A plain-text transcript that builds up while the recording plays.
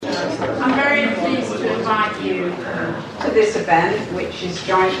event, which is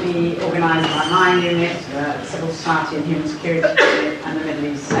jointly organised by my unit, Civil Society and Human Security Unit, and the Middle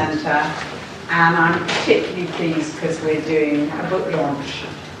East Centre. And I'm particularly pleased because we're doing a book launch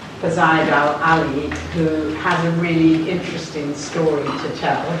for Zaid Al-Ali, who has a really interesting story to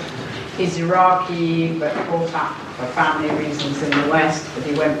tell. He's Iraqi, but brought up for family reasons in the West, but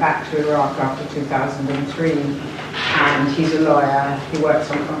he went back to Iraq after 2003, and he's a lawyer, he works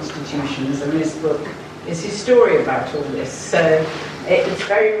on constitutions, and this book is his story about all this. So it's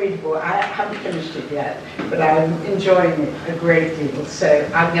very readable. I haven't finished it yet, but I'm enjoying it a great deal. So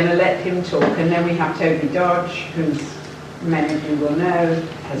I'm going to let him talk, and then we have Toby Dodge, who many of you will know,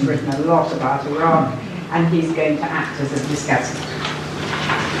 has written a lot about Iraq, and he's going to act as a discussant.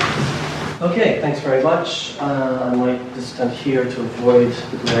 Okay, thanks very much. I might just stand here to avoid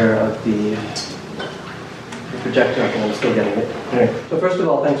the glare of the projector, and I'm still getting it. Anyway, so first of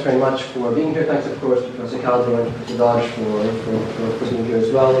all, thanks very much for being here. Thanks, of course, to Professor Caldwell and Professor Dodge for being here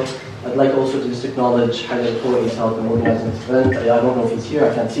as well. I'd like also to just acknowledge Haidar Khoury's help in organizing this event. I don't know if he's here,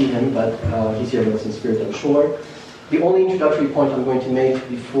 I can't see him, but he's here with us in spirit, I'm sure. The only introductory point I'm going to make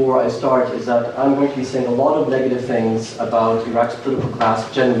before I start is that I'm going to be saying a lot of negative things about Iraq's political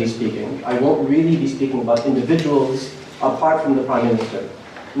class, generally speaking. I won't really be speaking about individuals apart from the Prime Minister.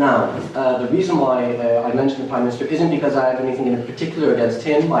 Now, the reason why I mention the Prime Minister isn't because I have anything in particular against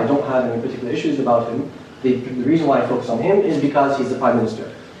him. I don't have any particular issues about him. The reason why I focus on him is because he's the Prime Minister.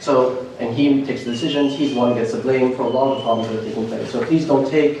 So, and he takes the decisions, he's the one who gets the blame for a lot of the problems that are taking place. So please don't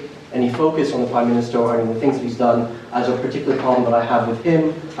take any focus on the Prime Minister or any of the things that he's done as a particular problem that I have with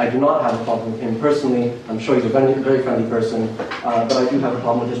him. I do not have a problem with him personally. I'm sure he's a very, very friendly person, but I do have a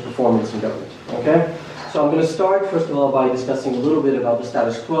problem with his performance in government. Okay? So I'm going to start, first of all, by discussing a little bit about the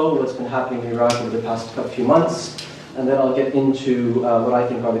status quo, what's been happening in Iraq over the past few months, and then I'll get into what I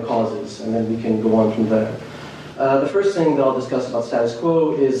think are the causes, and then we can go on from there. The first thing that I'll discuss about status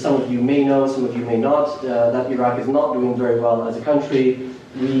quo is, some of you may know, some of you may not, that Iraq is not doing very well as a country.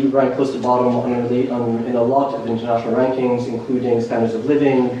 We rank close to bottom in a lot of international rankings, including standards of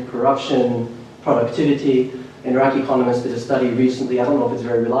living, corruption, productivity. An Iraqi economist did a study recently. I don't know if it's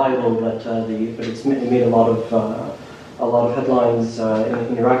very reliable, but it made a lot of headlines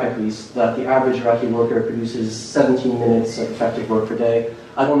in Iraq, at least, that the average Iraqi worker produces 17 minutes of effective work per day.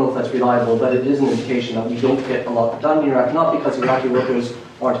 I don't know if that's reliable, but it is an indication that we don't get a lot done in Iraq, not because Iraqi workers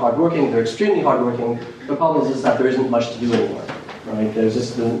aren't hardworking, they're extremely hardworking. The problem is that there isn't much to do anymore. Right? There's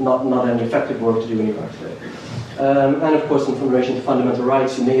just not any effective work to do in Iraq today. And of course, in relation to fundamental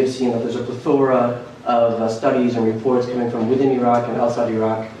rights, you may have seen that there's a plethora of studies and reports coming from within Iraq and outside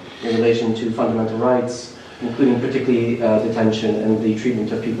Iraq in relation to fundamental rights, including particularly detention and the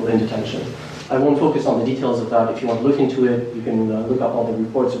treatment of people in detention. I won't focus on the details of that. If you want to look into it, you can look up all the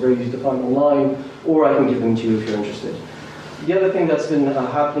reports. They're very easy to find online, or I can give them to you if you're interested. The other thing that's been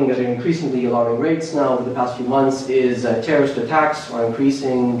happening at increasingly alarming rates now over the past few months is terrorist attacks are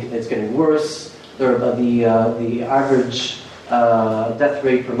increasing. It's getting worse. The average death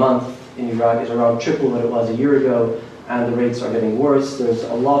rate per month in Iraq is around triple what it was a year ago, and the rates are getting worse. There's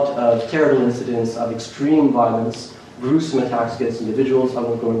a lot of terrible incidents of extreme violence, gruesome attacks against individuals. I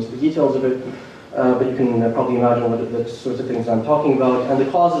won't go into the details of it, but you can probably imagine what the sorts of things I'm talking about. And the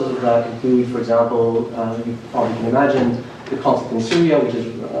causes of that include, for example, you probably can imagine, the conflict in Syria, which is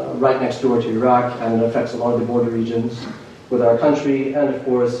right next door to Iraq and affects a lot of the border regions with our country. And of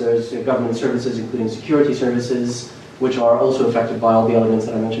course, there's government services, including security services, which are also affected by all the elements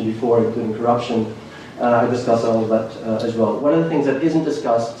that I mentioned before, including corruption. I discuss all of that as well. One of the things that isn't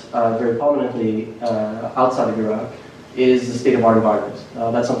discussed very prominently outside of Iraq is the state of our environment.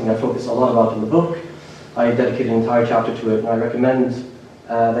 That's something I focus a lot about in the book. I dedicate an entire chapter to it, and I recommend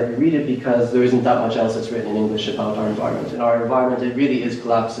that you read it because there isn't that much else that's written in English about our environment. And our environment, it really is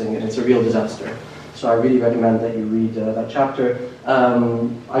collapsing, and it's a real disaster. So I really recommend that you read that chapter.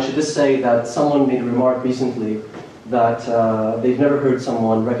 I should just say that someone made a remark recently that they've never heard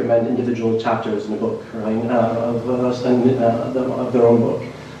someone recommend individual chapters in a book, right, of their own book.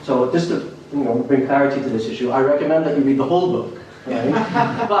 So just to bring clarity to this issue, I recommend that you read the whole book. Right?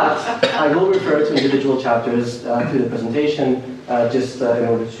 But I will refer to individual chapters through the presentation, just in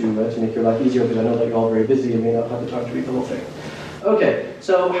order to make your life easier, because I know that you're all very busy and may not have the time to read the whole thing. Okay,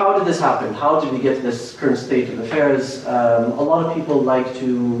 so how did this happen? How did we get to this current state of affairs? A lot of people like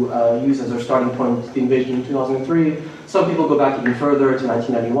to use as their starting point the invasion in 2003. Some people go back even further to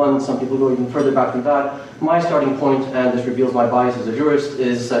 1991. Some people go even further back than that. My starting point, and this reveals my bias as a jurist,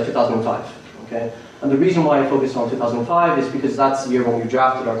 is 2005. Okay? And the reason why I focus on 2005 is because that's the year when we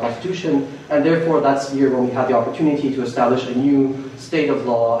drafted our constitution, and therefore that's the year when we had the opportunity to establish a new state of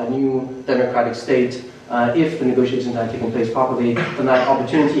law, a new democratic state, if the negotiations had taken place properly, then that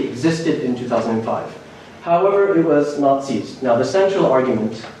opportunity existed in 2005. However, it was not seized. Now, the central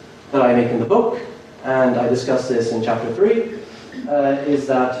argument that I make in the book, and I discuss this in chapter 3, is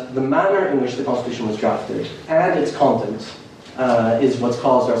that the manner in which the Constitution was drafted and its content is what's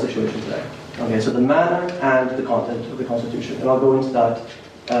caused our situation today. Okay, so the manner and the content of the Constitution, and I'll go into that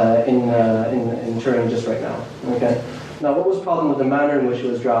in turn just right now. Okay. Now, what was the problem with the manner in which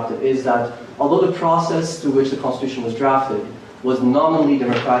it was drafted is that although the process through which the Constitution was drafted was nominally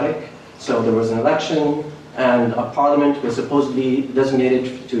democratic, so there was an election and a parliament was supposedly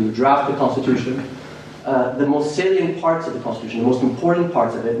designated to draft the Constitution, the most salient parts of the Constitution, the most important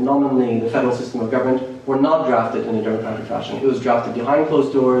parts of it, nominally the federal system of government, were not drafted in a democratic fashion. It was drafted behind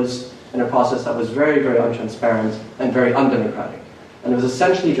closed doors in a process that was very, very untransparent and very undemocratic. And it was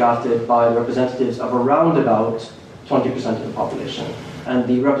essentially drafted by the representatives of around about 20% of the population. And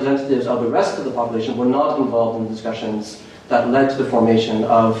the representatives of the rest of the population were not involved in the discussions that led to the formation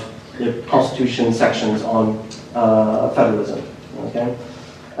of the Constitution sections on federalism. Okay?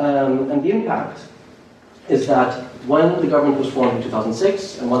 And the impact is that when the government was formed in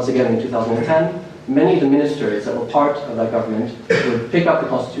 2006, and once again in 2010, many of the ministers that were part of that government would pick up the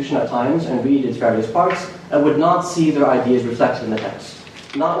Constitution at times and read its various parts and would not see their ideas reflected in the text.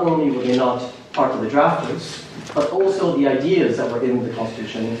 Not only were they not part of the drafters, but also the ideas that were in the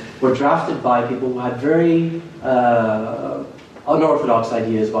Constitution were drafted by people who had very unorthodox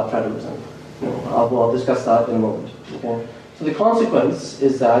ideas about federalism. I'll discuss that in a moment. Okay? So the consequence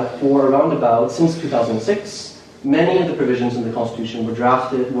is that for around about, since 2006, many of the provisions in the Constitution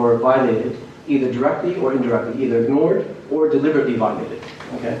were violated, either directly or indirectly, either ignored or deliberately violated.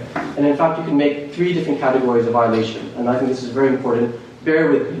 Okay? And in fact, you can make 3 different categories of violation, and I think this is very important.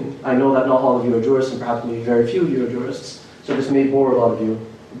 Bear with me. I know that not all of you are jurists, and perhaps maybe very few of you are jurists, so this may bore a lot of you,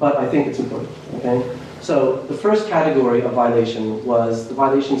 but I think it's important. Okay? So the first category of violation was the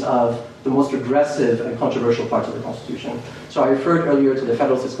violations of the most regressive and controversial parts of the Constitution. So I referred earlier to the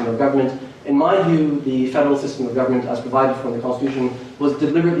federal system of government. In my view, the federal system of government as provided for in the Constitution was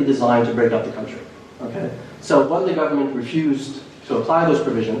deliberately designed to break up the country. Okay? So when the government refused to apply those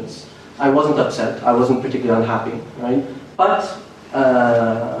provisions, I wasn't upset. I wasn't particularly unhappy. Right? But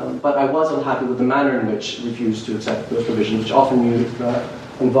I was unhappy with the manner in which it refused to accept those provisions, which often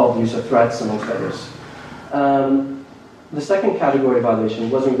involved the use of threats, amongst others. The second category of violation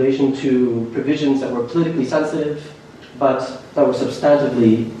was in relation to provisions that were politically sensitive, but that were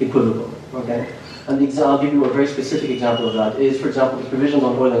substantively equivocal. Okay? And I'll give you a very specific example of that is, for example, the provisions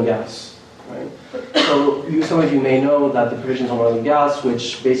on oil and gas. Right? So some of you may know that the provisions on oil and gas,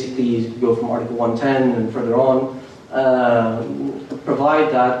 which basically go from Article 110 and further on,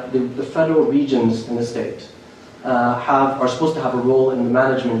 provide that the federal regions in the state are supposed to have a role in the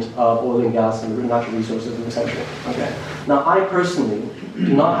management of oil and gas and natural resources in the country. Okay. Now, I personally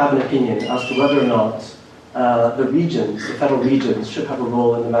do not have an opinion as to whether or not the federal regions, should have a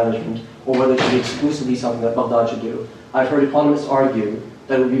role in the management, or whether it should be exclusively something that Baghdad should do. I've heard economists argue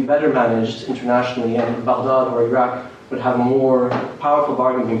that it would be better managed internationally, and Baghdad or Iraq would have a more powerful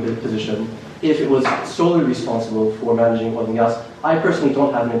bargaining position if it was solely responsible for managing oil and gas. I personally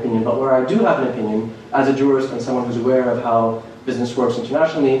don't have an opinion, but where I do have an opinion, as a jurist and someone who's aware of how business works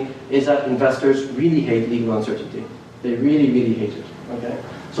internationally, is that investors really hate legal uncertainty. They really, really hate it. Okay?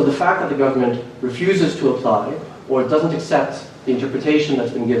 So the fact that the government refuses to apply, or doesn't accept the interpretation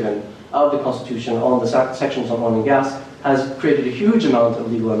that's been given of the Constitution on the sections on oil and gas, has created a huge amount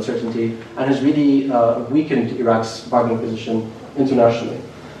of legal uncertainty and has really weakened Iraq's bargaining position internationally.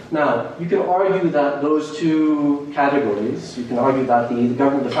 Now, you can argue that those 2 categories, you can argue that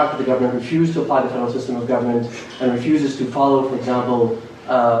the fact that the government refused to apply the federal system of government and refuses to follow, for example,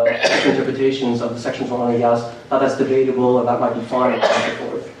 interpretations of the sections on oil and gas, that's debatable and that might be fine and so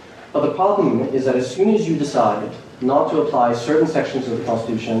forth. But the problem is that as soon as you decide not to apply certain sections of the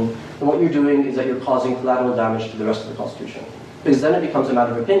Constitution, then what you're doing is that you're causing collateral damage to the rest of the Constitution. Because then it becomes a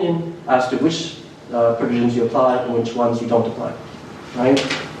matter of opinion as to which provisions you apply and which ones you don't apply. Right?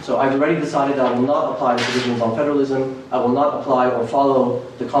 So I've already decided that I will not apply the provisions on federalism. I will not apply or follow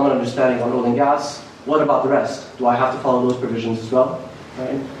the common understanding on oil and gas. What about the rest? Do I have to follow those provisions as well?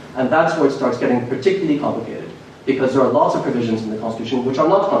 Right? And that's where it starts getting particularly complicated, because there are lots of provisions in the Constitution which are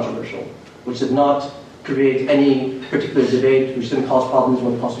not controversial, which did not create any particular debate, which didn't cause problems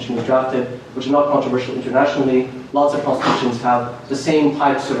when the Constitution was drafted, which are not controversial internationally. Lots of constitutions have the same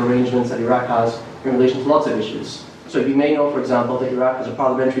types of arrangements that Iraq has in relation to lots of issues. So you may know, for example, that Iraq has a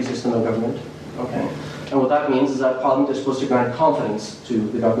parliamentary system of government. Okay? And what that means is that Parliament is supposed to grant confidence to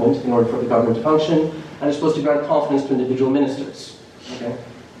the government in order for the government to function, and it's supposed to grant confidence to individual ministers. Okay?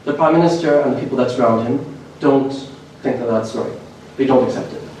 The Prime Minister and the people that surround him don't think that that's right. They don't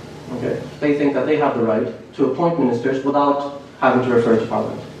accept it. Okay? They think that they have the right to appoint ministers without having to refer to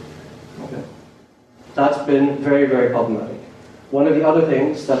Parliament. Okay? That's been very, very problematic. One of the other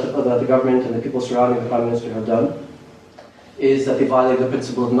things that the government and the people surrounding the Prime Minister have done is that they violate the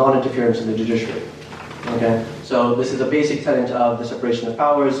principle of non-interference in the judiciary. Okay? So this is a basic tenet of the separation of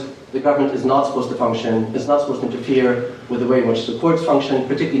powers. The government is not supposed to function, is not supposed to interfere with the way in which the courts function,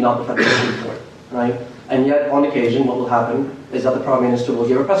 particularly not the Federal Supreme Court. Right? And yet, on occasion, what will happen is that the Prime Minister will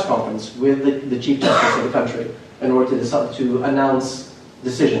give a press conference with the Chief Justice of the country in order to announce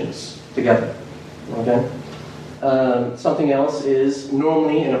decisions together. Okay? Something else is,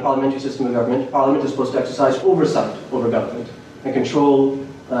 normally in a parliamentary system of government, Parliament is supposed to exercise oversight over government and control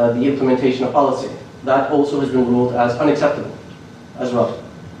the implementation of policy. That also has been ruled as unacceptable as well.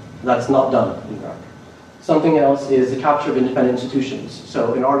 That's not done in Iraq. Something else is the capture of independent institutions.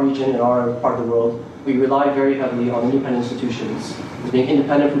 So in our region, in our part of the world, we rely very heavily on independent institutions, as being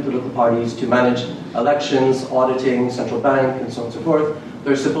independent from political parties, to manage elections, auditing, central bank, and so on and so forth.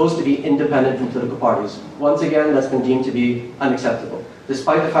 They're supposed to be independent from political parties. Once again, that's been deemed to be unacceptable,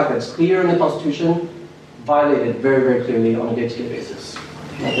 despite the fact that it's clear in the Constitution, violated very, very clearly on a day-to-day basis.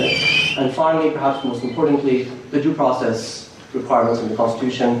 Okay. And finally, perhaps most importantly, the due process requirements in the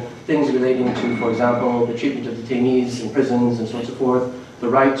Constitution, things relating to, for example, the treatment of detainees in prisons and so on and so forth, the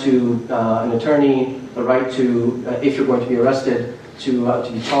right to an attorney, the right to, if you're going to be arrested,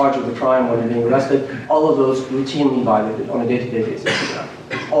 to be charged with a crime when you're being arrested, all of those routinely violated on a day-to-day basis,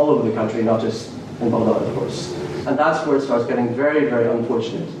 all over the country, not just in Baghdad, of course. And that's where it starts getting very, very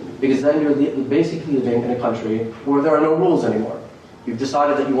unfortunate, because then you're basically living in a country where there are no rules anymore. You've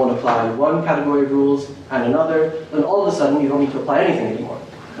decided that you want to apply one category of rules and another, then all of a sudden you don't need to apply anything anymore.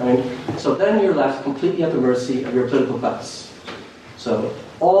 Right? So then you're left completely at the mercy of your political class. So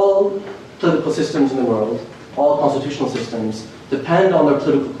all political systems in the world, all constitutional systems, depend on their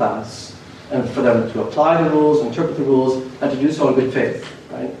political class and for them to apply the rules, interpret the rules, and to do so in good faith.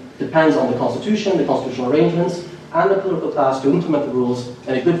 Right? Depends on the Constitution, the constitutional arrangements, and the political class to implement the rules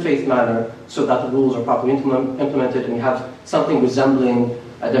in a good faith manner so that the rules are properly implemented and you have something resembling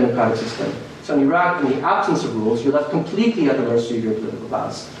a democratic system. So in Iraq, in the absence of rules, you're left completely at the mercy of your political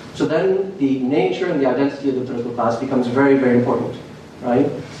class. So then the nature and the identity of the political class becomes very, very important. Right?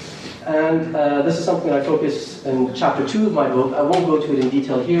 And this is something I focus in chapter 2 of my book. I won't go to it in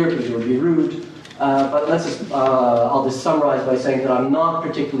detail here because it would be rude, but I'll just summarize by saying that I'm not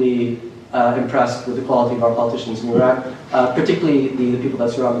particularly impressed with the quality of our politicians in Iraq, particularly the people that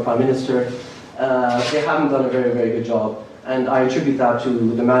surround the Prime Minister. They haven't done a very, very good job, and I attribute that to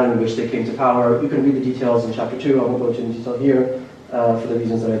the manner in which they came to power. You can read the details in chapter 2. I won't go into detail here for the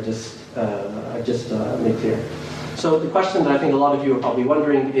reasons that I just made clear. So the question that I think a lot of you are probably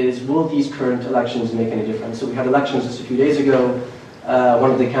wondering is, will these current elections make any difference? So we had elections just a few days ago.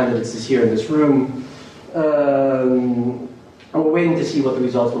 One of the candidates is here in this room. And we're waiting to see what the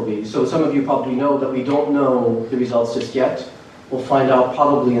results will be. So some of you probably know that we don't know the results just yet. We'll find out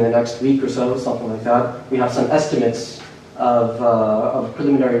probably in the next week or so, something like that. We have some estimates of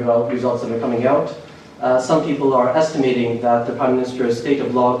preliminary results that are coming out. Some people are estimating that the Prime Minister's State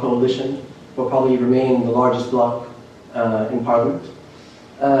of Law coalition will probably remain the largest bloc in Parliament.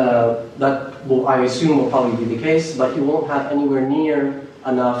 That will, I assume, will probably be the case, but he won't have anywhere near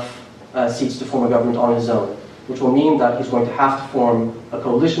enough seats to form a government on his own, which will mean that he's going to have to form a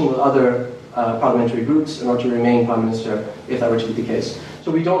coalition with other parliamentary groups in order to remain Prime Minister, if that were to be the case.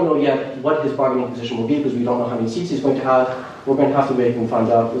 So we don't know yet what his bargaining position will be, because we don't know how many seats he's going to have. We're going to have to wait and find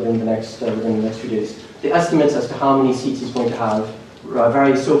out within the next few days. The estimates as to how many seats he's going to have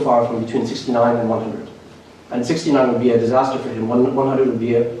vary so far from between 69 and 100. And 69 would be a disaster for him. 100 would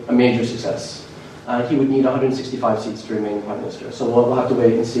be a major success. He would need 165 seats to remain Prime Minister. So we'll have to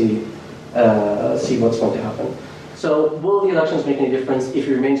wait and see what's going to happen. So will the elections make any difference if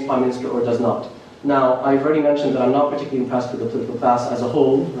he remains Prime Minister or does not? Now, I've already mentioned that I'm not particularly impressed with the political class as a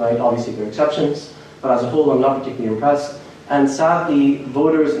whole, right? Obviously there are exceptions, but as a whole I'm not particularly impressed. And sadly,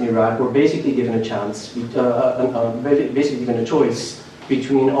 voters in Iraq were basically given a chance, basically given a choice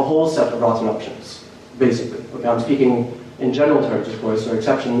between a whole set of rotten options, basically. Okay, I'm speaking in general terms, of course, there are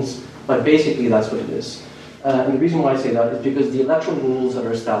exceptions, but basically that's what it is. And the reason why I say that is because the electoral rules that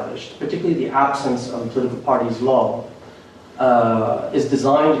are established, particularly the absence of the political party's law, is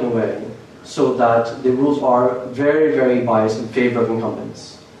designed in a way so that the rules are very, very biased in favor of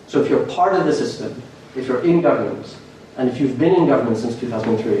incumbents. So if you're part of the system, if you're in government, and if you've been in government since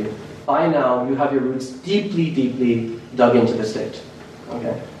 2003, by now you have your roots deeply, deeply dug into the state.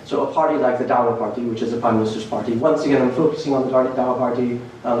 Okay? So a party like the Dawa Party, which is the Prime Minister's party, once again I'm focusing on the Dawa Party,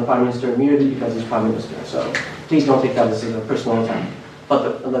 the Prime Minister, merely because he's Prime Minister. So please don't take that as a personal attack.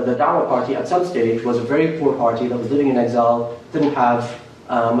 But the Dawa Party at some stage was a very poor party that was living in exile, didn't have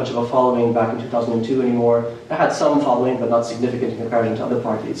much of a following back in 2002 anymore. It had some following, but not significant in comparison to other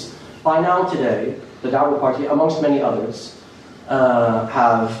parties. By now today, the Dawa Party, amongst many others,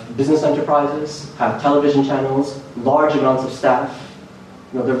 have business enterprises, have television channels, large amounts of staff.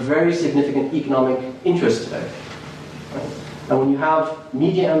 They're very significant economic interests today. Right? And when you have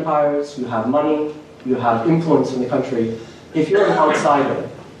media empires, you have money, you have influence in the country, if you're an outsider,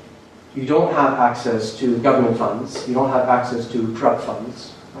 you don't have access to government funds, you don't have access to corrupt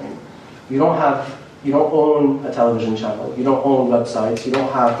funds, right? You don't own a television channel, you don't own websites, you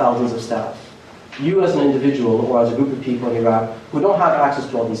don't have thousands of staff. You as an individual or as a group of people in Iraq who don't have access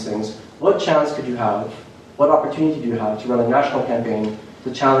to all these things, what chance could you have, what opportunity do you have to run a national campaign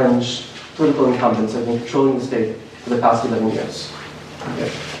to challenge political incumbents that have been controlling the state for the past 11 years?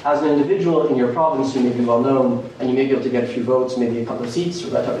 Okay. As an individual in your province, you may be well known and you may be able to get a few votes, maybe a couple of seats or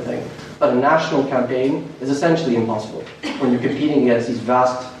that type of thing. But a national campaign is essentially impossible when you're competing against these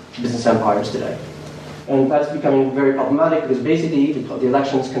vast business empires today. And that's becoming very problematic because basically the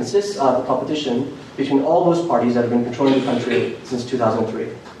elections consist of a competition between all those parties that have been controlling the country since 2003.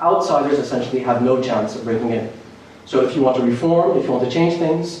 Outsiders essentially have no chance of breaking in. So if you want to reform, if you want to change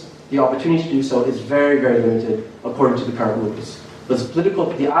things, the opportunity to do so is very, very limited according to the current rules. But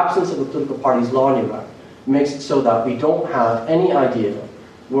the absence of the political party's law in Iraq makes it so that we don't have any idea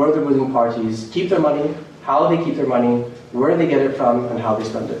where the ruling parties keep their money, how they keep their money, where they get it from, and how they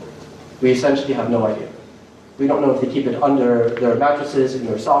spend it. We essentially have no idea. We don't know if they keep it under their mattresses, in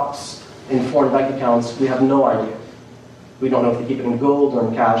their socks, in foreign bank accounts. We have no idea. We don't know if they keep it in gold or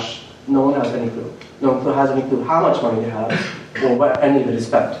in cash. No one has any clue. No one has any clue how much money they have or where any of it is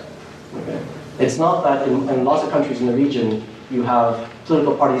spent. Okay? It's not that in lots of countries in the region you have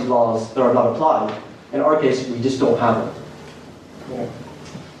political parties' laws that are not applied. In our case, we just don't have them.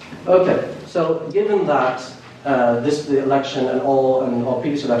 Okay, so given that the election and all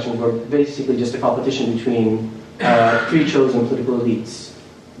previous elections were basically just a competition between pre-chosen political elites,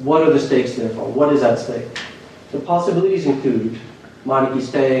 what are the stakes therefore? What is at stake? The possibilities include Maliki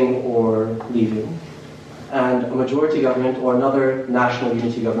staying or leaving, and a majority government or another national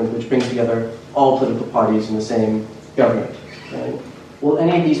unity government which brings together all political parties in the same government. Right? Will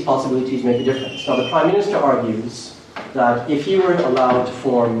any of these possibilities make a difference? Now, the Prime Minister argues that if he were allowed to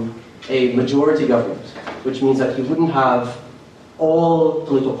form a majority government, which means that he wouldn't have all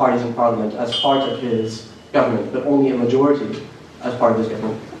political parties in Parliament as part of his government, but only a majority as part of his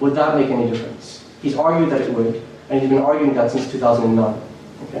government, would that make any difference? He's argued that it would, and he's been arguing that since 2009.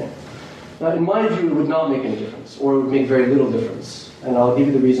 Okay? Now, in my view, it would not make any difference, or it would make very little difference, and I'll give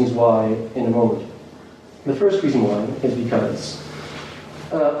you the reasons why in a moment. The first reason why is because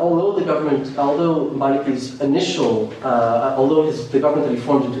although Maliki's the government that he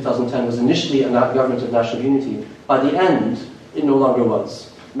formed in 2010 was initially a government of national unity, by the end, it no longer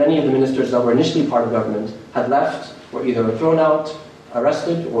was. Many of the ministers that were initially part of government had left, were either thrown out,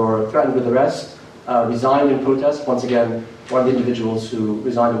 arrested, or threatened with arrest, resigned in protest. Once again, one of the individuals who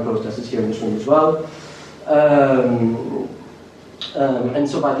resigned in protest is here in this room as well. And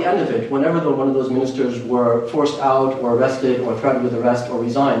so by the end of it, whenever one of those ministers were forced out or arrested or threatened with arrest or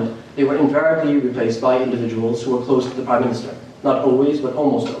resigned, they were invariably replaced by individuals who were close to the Prime Minister. Not always, but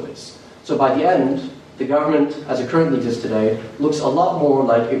almost always. So by the end, the government, as it currently exists today, looks a lot more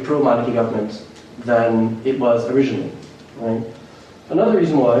like a pro-Maliki government than it was originally. Right? Another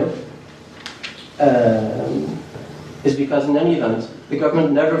reason why is because in any event, the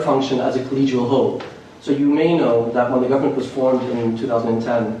government never functioned as a collegial whole. So you may know that when the government was formed in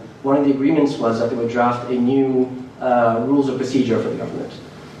 2010, one of the agreements was that they would draft a new rules of procedure for the government.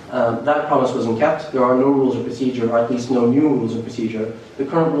 That promise wasn't kept. There are no rules of procedure, or at least no new rules of procedure. The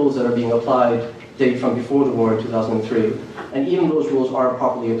current rules that are being applied date from before the war in 2003, and even those rules aren't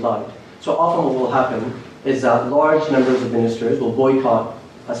properly applied. So often what will happen is that large numbers of ministers will boycott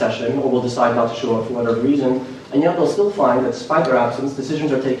a session or will decide not to show up for whatever reason, and yet they'll still find that despite their absence,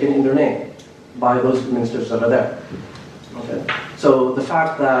 decisions are taken in their name by those ministers that are there. Okay. So the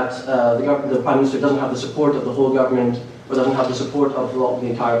fact that the Prime Minister doesn't have the support of the whole government or doesn't have the support of the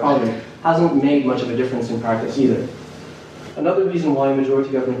entire Parliament hasn't made much of a difference in practice either. Another reason why a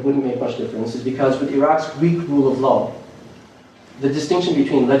majority government wouldn't make much difference is because with Iraq's weak rule of law, the distinction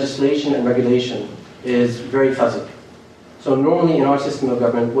between legislation and regulation is very fuzzy. So normally in our system of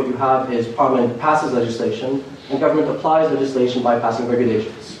government, what you have is Parliament passes legislation and government applies legislation by passing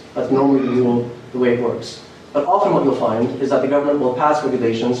regulations. That's normally the way it works. But often what you'll find is that the government will pass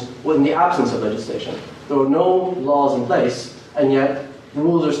regulations in the absence of legislation. There are no laws in place, and yet the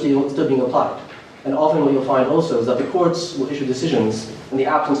rules are still being applied. And often what you'll find also is that the courts will issue decisions in the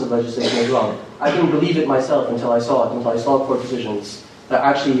absence of legislation as well. I didn't believe it myself until I saw court decisions that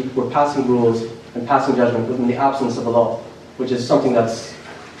actually were passing rules and passing judgment within the absence of a law, which is something that's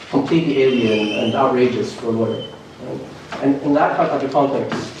completely alien and outrageous for a lawyer. And in that type of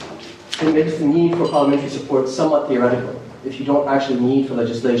context, it makes the need for parliamentary support somewhat theoretical if you don't actually need for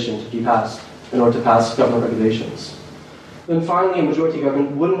legislation to be passed in order to pass government regulations. Then finally, a majority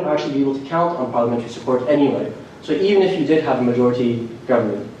government wouldn't actually be able to count on parliamentary support anyway. So even if you did have a majority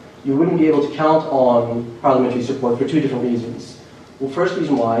government, you wouldn't be able to count on parliamentary support for two different reasons. The first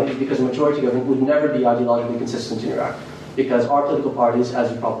reason why is because a majority government would never be ideologically consistent in Iraq, because our political parties,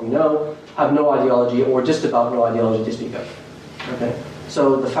 as you probably know, have no ideology or just about no ideology to speak of. Okay?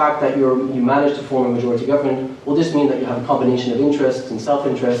 So the fact that you manage to form a majority government will just mean that you have a combination of interests and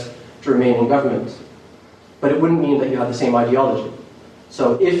self-interest to remain in government. But it wouldn't mean that you have the same ideology.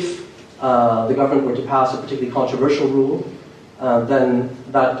 So if the government were to pass a particularly controversial rule, then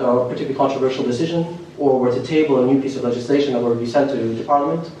that particularly controversial decision, or were to table a new piece of legislation that were to be sent to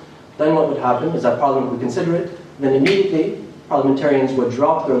Parliament, then what would happen is that Parliament would consider it, then immediately parliamentarians would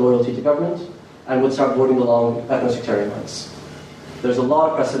drop their loyalty to government and would start voting along ethno-sectarian lines. There's a lot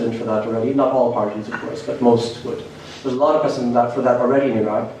of precedent for that already, not all parties of course, but most would. There's a lot of precedent for that already in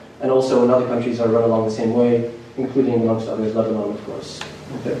Iraq, and also in other countries that are run along the same way, including amongst others, Lebanon of course.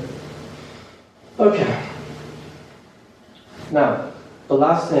 Okay. Now, the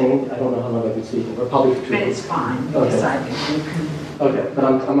last thing, I don't know how long I've been speaking, but probably for 2 But it's fine. Okay. Okay, but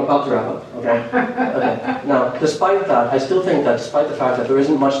I'm about to wrap up, okay? Okay. Now, despite that, I still think that despite the fact that there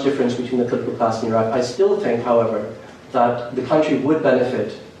isn't much difference between the political class in Iraq, I still think, however, that the country would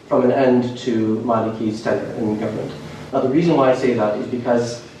benefit from an end to Maliki's tenure in government. Now, the reason why I say that is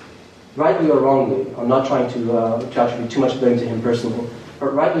because, rightly or wrongly, I'm not trying to attribute too much blame to him personally,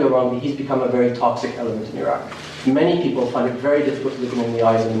 but rightly or wrongly, he's become a very toxic element in Iraq. Many people find it very difficult to look him in the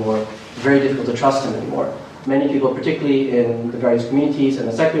eyes anymore, very difficult to trust him anymore. Many people, particularly in the various communities, in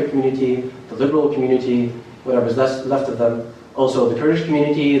the secular community, the liberal community, whatever's left of them, also the Kurdish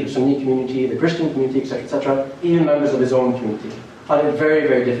community, the Sunni community, the Christian community, etc., even members of his own community, find it very,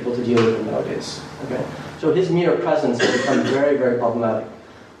 very difficult to deal with him nowadays. Okay? So his mere presence has become very, very problematic.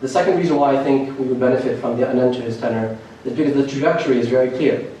 The second reason why I think we would benefit from an end to his tenure is because the trajectory is very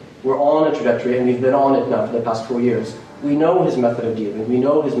clear. We're on a trajectory, and we've been on it now for the past 4 years. We know his method of dealing. We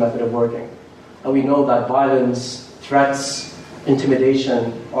know his method of working. And we know that violence, threats,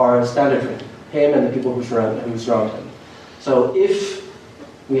 intimidation are standard for him and the people who surround him. So if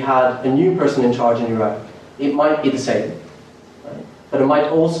we had a new person in charge in Iraq, it might be the same. Right? But it might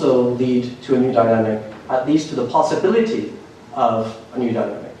also lead to a new dynamic, at least to the possibility of a new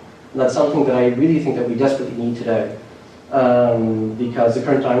dynamic. And that's something that I really think that we desperately need today. Because the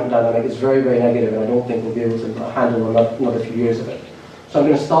current dynamic is very, very negative, and I don't think we'll be able to handle another few years of it. So I'm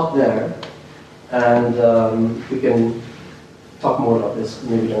going to stop there, and we can talk more about this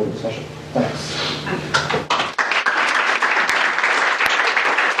maybe during the session. Thanks.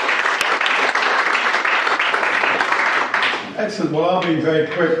 Excellent. Well, I'll be very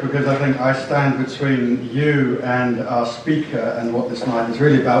quick because I think I stand between you and our speaker and what this night is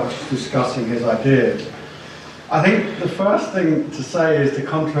really about, which is discussing his ideas. I think the first thing to say is the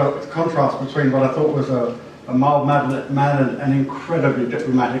contrast between what I thought was a mild-mannered and incredibly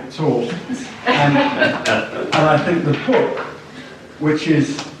diplomatic talk, and I think the book, which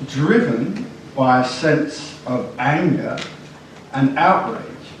is driven by a sense of anger and outrage,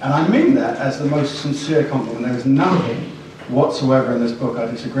 and I mean that as the most sincere compliment. There is nothing whatsoever in this book I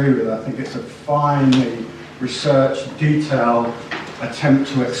disagree with. I think it's a finely researched, detailed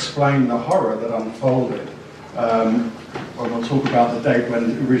attempt to explain the horror that unfolded. Well, we'll talk about the date when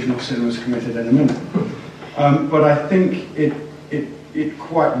the original sin was committed in a minute. But I think it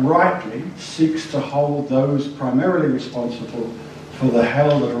quite rightly seeks to hold those primarily responsible for the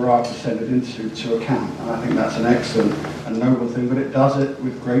hell that Iraq descended into to account. And I think that's an excellent and noble thing, but it does it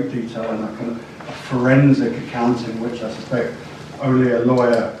with great detail and a forensic accounting, which I suspect only a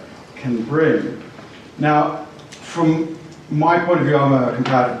lawyer can bring. Now, from my point of view, I'm a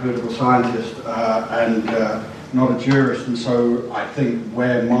comparative political scientist and not a jurist, and so I think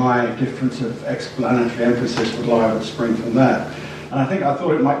where my difference of explanatory emphasis would lie would spring from that. And I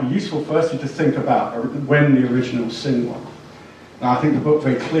thought it might be useful firstly to think about when the original sin was. Now, I think the book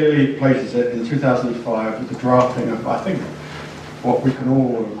very clearly places it in 2005 with the drafting of, I think, what we can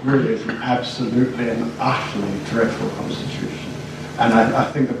all agree is an absolutely and utterly dreadful constitution. And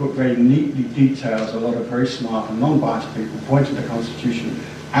I think the book very neatly details a lot of very smart and non-biased people pointing to the Constitution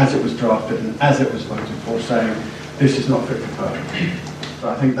as it was drafted and as it was voted for, saying this is not fit for purpose. So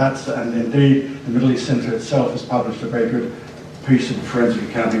I think that's, and indeed the Middle East Centre itself has published a very good piece of forensic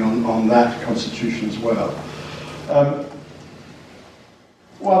accounting on that Constitution as well.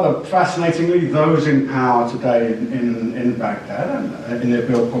 Rather fascinatingly, those in power today in Baghdad, and in their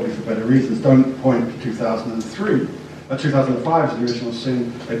bill probably for better reasons, don't point to 2003. 2005 is the original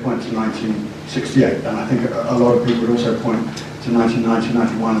sin, they point to 1968, and I think a lot of people would also point to 1990,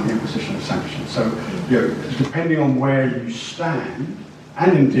 91 and the imposition of sanctions. So, depending on where you stand,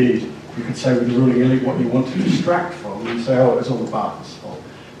 and indeed, you could say with the ruling elite what you want to distract from, and say, oh, it's all the Ba'athist fault.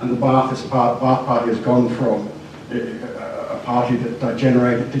 And the Ba'ath Party has gone from a party that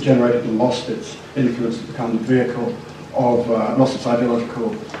degenerated and lost its influence to become the vehicle of, lost its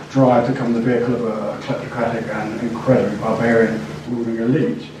ideological drive to become the vehicle of a kleptocratic and incredibly barbarian ruling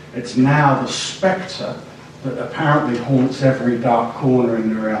elite. It's now the spectre that apparently haunts every dark corner in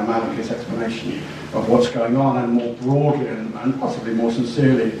Nouri al-Maliki's explanation of what's going on, and more broadly and possibly more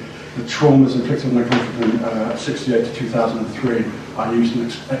sincerely, the traumas inflicted on the country from 68 to 2003 are used in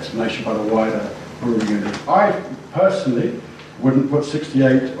explanation by the wider ruling elite. I personally wouldn't put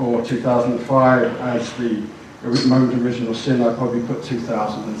 68 or 2005 as the moment of original sin. I'd probably put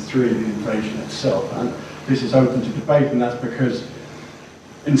 2003, the invasion itself. And this is open to debate, and that's because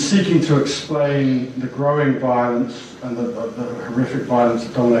in seeking to explain the growing violence and the horrific violence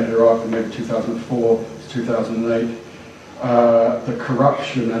that dominated Iraq from maybe 2004 to 2008, the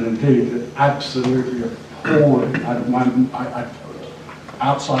corruption and indeed the absolutely appalling,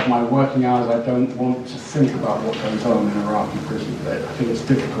 outside my working hours, I don't want to think about what goes on in Iraqi prison today. I think it's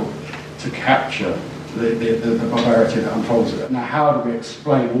difficult to capture the barbarity that unfolds there. Now, how do we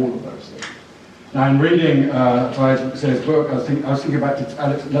explain all of those things? Now, in reading Zay's book, I was thinking about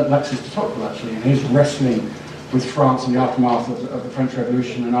Alexis de Tocqueville, actually, and his wrestling with France in the aftermath of the French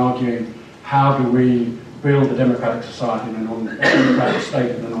Revolution and arguing how do we build a democratic society in a non-democratic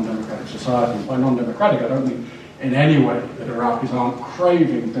state in a non-democratic society. And by non-democratic, I don't mean in any way that Iraqis aren't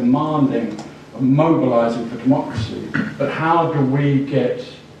craving, demanding, mobilizing for democracy, but how do we get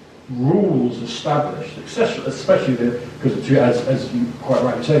rules established, especially because, as you quite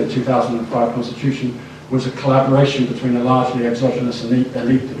rightly say, the 2005 Constitution was a collaboration between a largely exogenous elite that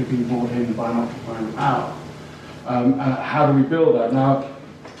had been brought in by an occupying power. How do we build that? Now,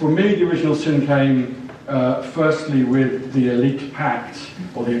 for me, the original sin came firstly with the Elite Pact,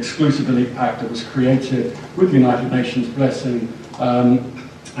 or the Exclusive Elite Pact that was created with the United Nations blessing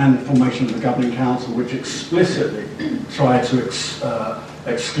and the formation of the Governing Council, which explicitly tried to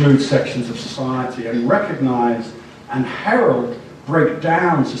exclude sections of society and recognize and herald, break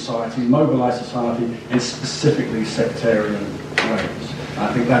down society, mobilize society in specifically sectarian ways.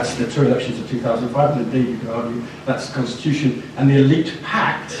 I think that's the two elections of 2005, and indeed you could argue that's the Constitution. And the Elite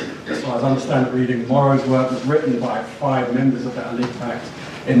Pact, as far as I understand it, reading Morrow's work, was written by 5 members of that Elite Pact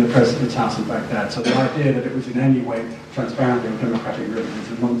in the President's house in Baghdad. So the idea that it was in any way transparently or democratic really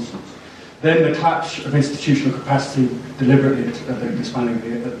is a nonsense. Then the collapse of institutional capacity, deliberately the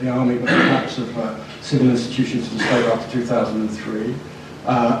disbanding of the army, but the collapse of civil institutions in the state after 2003,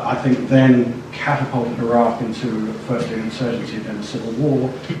 I think then catapulted Iraq into firstly an insurgency, then a civil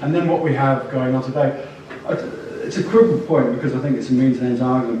war. And then what we have going on today, it's a critical point because I think it's a means and ends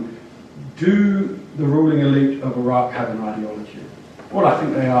argument. Do the ruling elite of Iraq have an ideology? Well, I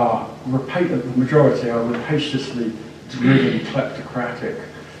think they are, the majority are rapaciously driven, kleptocratic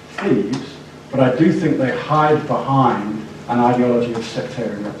thieves, but I do think they hide behind an ideology of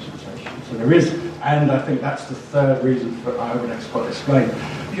sectarian representation. So there is, and I think that's the third reason for I would explain.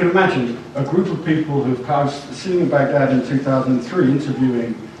 You can imagine a group of people who've I was sitting in Baghdad in 2003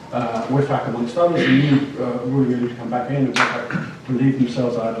 interviewing Wifaq amongst others, a new ruling elite to come back in, and Wifaq believed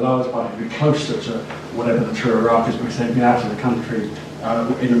themselves idolized by to be closer to whatever the true Iraqis, because they'd been out of the country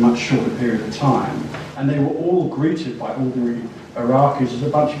in a much shorter period of time. And they were all greeted by ordinary Iraqis as a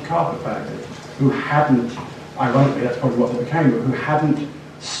bunch of carpetbaggers who hadn't, ironically that's probably what they became, but who hadn't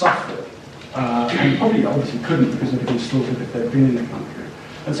suffered, and probably obviously couldn't because they'd been slaughtered if they'd been in the country.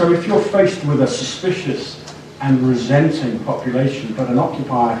 And so if you're faced with a suspicious and resenting population, but an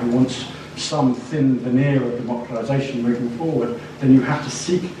occupier who wants some thin veneer of democratization moving forward, then you have to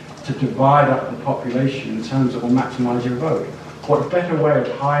seek to divide up the population in terms of maximize your vote. What better way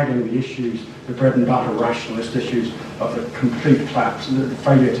of hiding the issues, the bread and butter rationalist issues of the complete collapse, the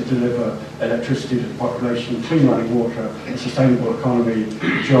failure to deliver electricity to the population, clean running water, a sustainable economy,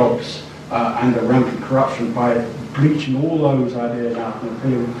 jobs, and a rampant corruption by bleaching all those ideas out and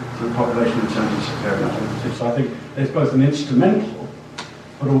appealing to the population in terms of sectarian identity. So I think there's both an instrumental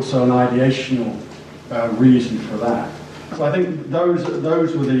but also an ideational reason for that. So I think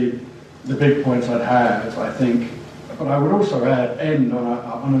those were the big points I'd have, I think. But I would also end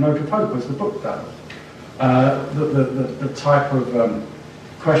on a note of hope, as the book does. The type of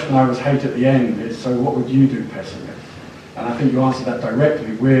question I always hate at the end is, so what would you do, pessimist? And I think you answer that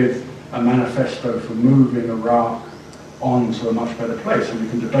directly with a manifesto for moving Iraq on to a much better place. And we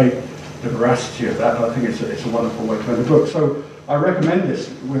can debate the veracity of that, but I think it's a wonderful way to end the book. So I recommend this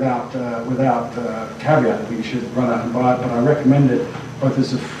without caveat. I think you should run out and buy it, but I recommend it both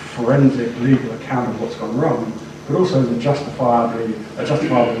as a forensic legal account of what's gone wrong, but also as a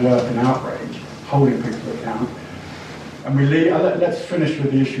justifiable work and outrage, holding people to account. And let's finish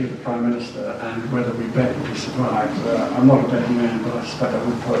with the issue of the Prime Minister and whether we bet that he survives. I'm not a betting man, but I suspect I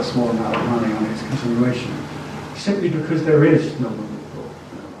would put a small amount of money on his continuation, simply because there is no rule of law.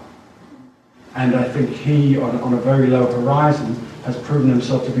 And I think he, on a very low horizon, has proven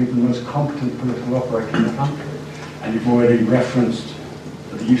himself to be the most competent political operator in the country. And you've already referenced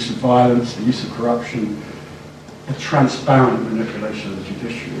the use of violence, the use of corruption, the transparent manipulation of the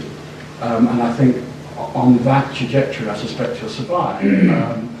judiciary. And I think on that trajectory, I suspect he'll survive.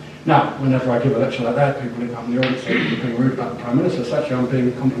 Now, whenever I give a lecture like that, people look up in the audience say you're being rude about the Prime Minister. It's actually I'm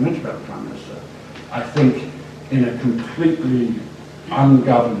being complimentary about the Prime Minister. I think in a completely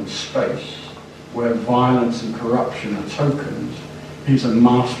ungoverned space where violence and corruption are tokens, he's a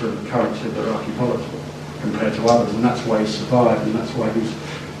master of the currency of Iraqi politics compared to others, and that's why he's survived, and that's why he's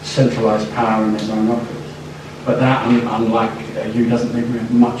centralised power in his own office. But that, unlike you, doesn't leave me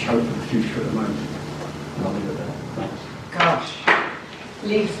with much hope for the future at the moment. And I'll leave it there. Thanks. Gosh,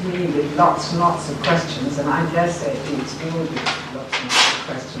 leaves me with lots and lots of questions, and I dare say it leaves me with lots and lots of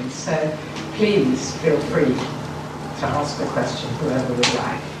questions. So please feel free to ask a question, whoever would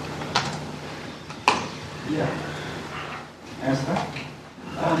like. Yeah. Esther?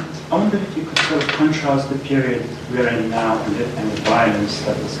 I wonder if you could sort of contrast the period we're in now and the violence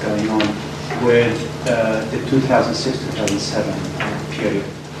that is going on with the 2006-2007 period.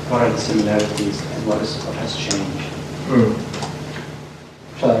 What are the similarities and what has changed?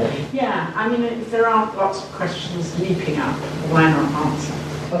 Yeah, I mean, if there are lots of questions leaping up, why not answer?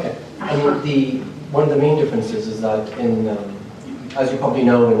 Okay. I mean, one of the main differences is that as you probably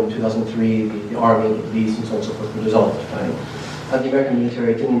know, in 2003, the army, the police, and so on and so forth were dissolved, right? And the American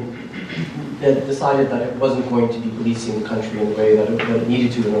military decided that it wasn't going to be policing the country in the way that it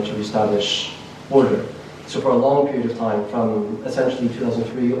needed to in order to reestablish order. So for a long period of time, from essentially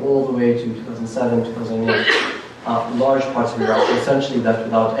 2003 all the way to 2007, 2008, large parts of Iraq were essentially left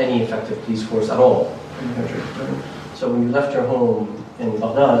without any effective police force at all in the country. Right? So when you left your home in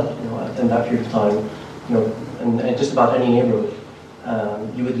Baghdad, in that period of time, in just about any neighborhood,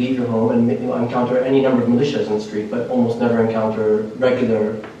 you would leave your home and encounter any number of militias in the street, but almost never encounter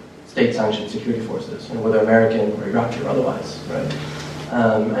regular state-sanctioned security forces, whether American or Iraqi or otherwise, right?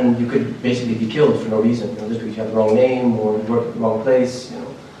 And you could basically be killed for no reason, just because you had the wrong name or you worked at the wrong place.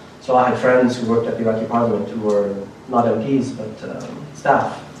 So I had friends who worked at the Iraqi parliament who were not MPs but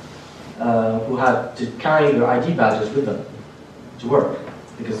staff, who had to carry their ID badges with them to work,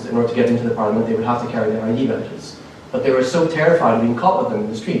 because in order to get into the parliament they would have to carry their ID badges. But they were so terrified of being caught with them in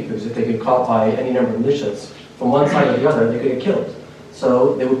the street, because if they get caught by any number of militias from one side or the other, they could get killed.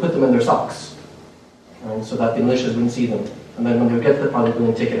 So they would put them in their socks, right, so that the militias wouldn't see them. And then when they would get to the parliament, they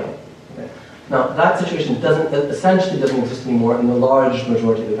would take it out. Okay. Now, that situation essentially doesn't exist anymore in the large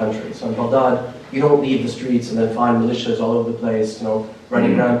majority of the country. So in Baghdad, you don't leave the streets and then find militias all over the place,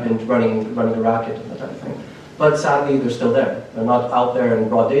 running rampant, running a racket and that type of thing. But sadly, they're still there. They're not out there in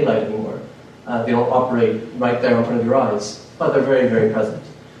broad daylight anymore. They don't operate right there in front of your eyes, but they're very, very present.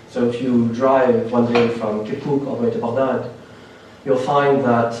 So if you drive one day from Kirkuk all the way to Baghdad, you'll find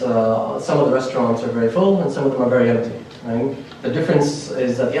that some of the restaurants are very full and some of them are very empty. Right? The difference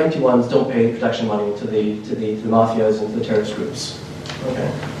is that the empty ones don't pay protection money to the mafias and to the terrorist groups. Okay?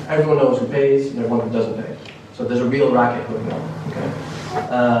 Everyone knows who pays and everyone who doesn't pay. So there's a real racket going on. Okay?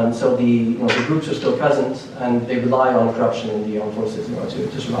 So the groups are still present and they rely on corruption in the armed forces in order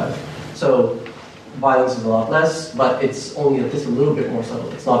to survive. So violence is a lot less, but it's only just a little bit more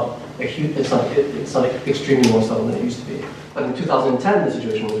subtle. It's not extremely more subtle than it used to be. But in 2010, the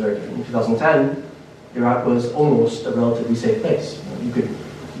situation was very different. In 2010, Iraq was almost a relatively safe place. You could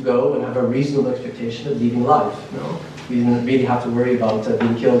go and have a reasonable expectation of leaving alive. You didn't really have to worry about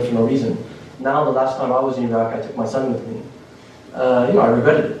being killed for no reason. Now, the last time I was in Iraq, I took my son with me. I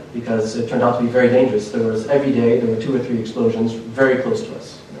regretted it because it turned out to be very dangerous. Every day there were 2 or 3 explosions very close to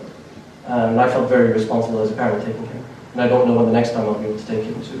us. And I felt very responsible as a parent taking him. And I don't know when the next time I'll be able to take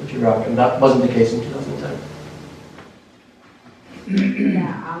him to Iraq. And that wasn't the case in 2010.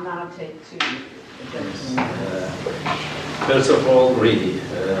 Yeah, I'll now take two. First of all, really,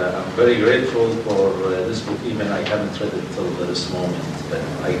 I'm very grateful for this book. Even I haven't read it till this moment.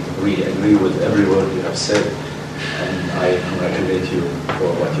 I really agree with every word you have said, and I congratulate you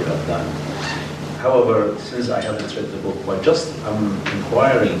for what you have done. However, since I haven't read the book, but just I'm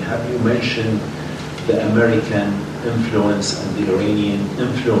inquiring, have you mentioned the American influence and the Iranian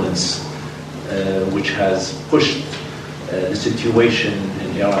influence which has pushed the situation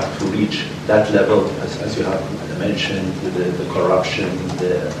in Iraq to reach that level, as you have mentioned, with the corruption,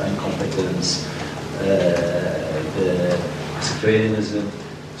 the incompetence, the sectarianism.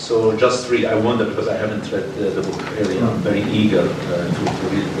 So just really, I wonder, because I haven't read the book really, I'm very eager to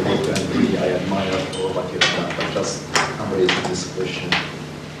read the book, and really I admire for what you've done, but just I'm raising this question.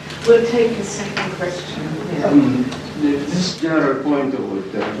 We'll take a second question. This general point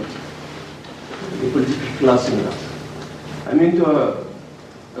about the political class in Iraq. I mean, to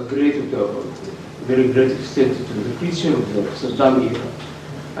a very great extent, to the creation of the Saddam era.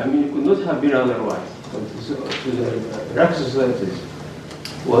 I mean, it could not have been otherwise. But to the Iraq societies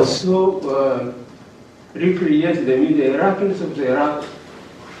was so recreated. I mean, the Iraqis of the Iraq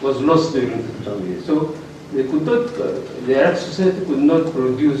was lost during the Saddam era. So they could not, the Iraq society could not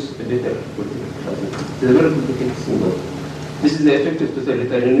produce a better political class. It's a very complicated symbol. This is the effect of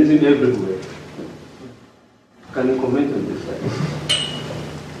totalitarianism everywhere. Can you comment on this?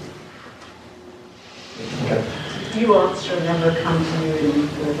 Okay. You answer and then we'll come to you in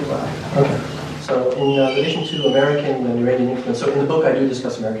further way. Okay. So in relation to American and Iranian influence, so in the book I do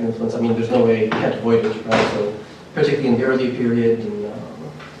discuss American influence. I mean, there's no way, you can't avoid it, right? So particularly in the early period,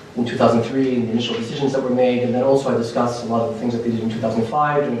 in 2003, in the initial decisions that were made, and then also I discuss a lot of the things that they did in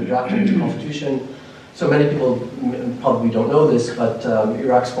 2005 during the drafting of the Constitution. So many people probably don't know this, but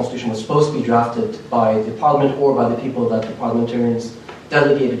Iraq's constitution was supposed to be drafted by the parliament or by the people that the parliamentarians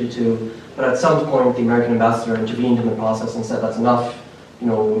delegated it to. But at some point, the American ambassador intervened in the process and said, that's enough. You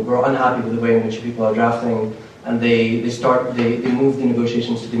know, we're unhappy with the way in which people are drafting. And they moved the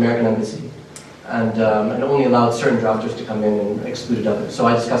negotiations to the American embassy and only allowed certain drafters to come in and excluded others. So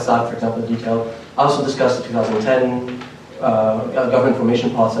I discussed that, for example, in detail. I also discussed the 2010 government formation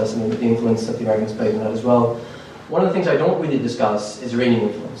process and the influence that the Americans played in that as well. One of the things I don't really discuss is Iranian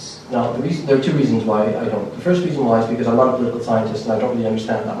influence. Now, there are two reasons why I don't. The first reason why is because I'm not a political scientist and I don't really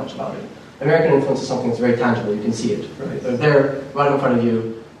understand that much about it. American influence is something that's very tangible. You can see it, right? They're there, right in front of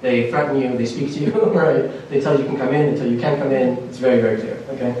you. They threaten you. They speak to you, right? They tell you can come in. They tell you can't come in. It's very, very clear,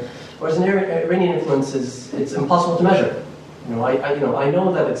 okay? Whereas an Iranian influence it's impossible to measure. I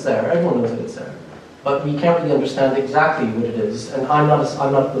know that it's there. Everyone knows that it's there. But we can't really understand exactly what it is. And I'm not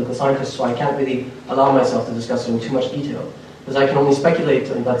a political scientist, so I can't really allow myself to discuss it in too much detail. Because I can only speculate,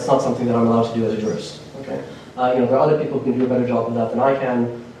 and that's not something that I'm allowed to do as a jurist. Okay? There are other people who can do a better job of that than I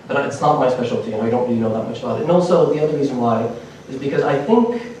can, but it's not my specialty, and I don't really know that much about it. And also, the other reason why is because I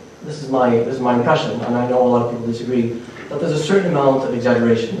think, this is my impression, and I know a lot of people disagree, that there's a certain amount of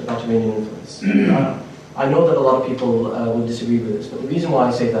exaggeration about Iranian influence. I know that a lot of people would disagree with this, but the reason why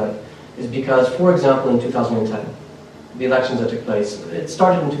I say that is because, for example, in 2010, the elections that took place, it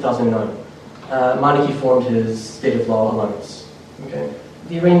started in 2009. Maliki formed his state of law alliance. Okay?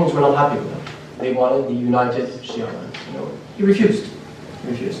 The Iranians were not happy with that. They wanted the united Shia alliance. He refused.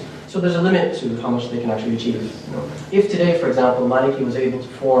 So there's a limit to how much they can actually achieve. If today, for example, Maliki was able to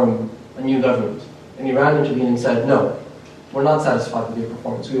form a new government, and Iran intervened and said, no, we're not satisfied with your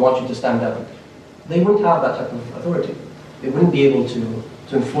performance, we want you to stand down, they wouldn't have that type of authority. They wouldn't be able to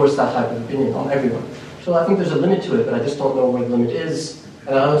enforce that type of opinion on everyone. So I think there's a limit to it, but I just don't know where the limit is,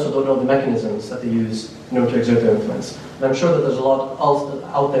 and I also don't know the mechanisms that they use in order to exert their influence. And I'm sure that there's a lot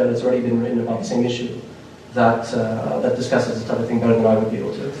out there that's already been written about the same issue that discusses this type of thing better than I would be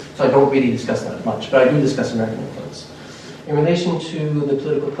able to. So I don't really discuss that much, but I do discuss American influence. In relation to the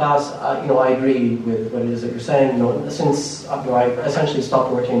political class, I agree with what it is that you're saying. Since I essentially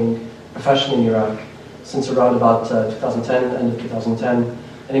stopped working professionally in Iraq since around about 2010, end of 2010,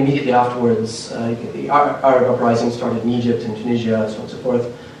 and immediately afterwards, the Arab uprising started in Egypt and Tunisia, so on and so forth.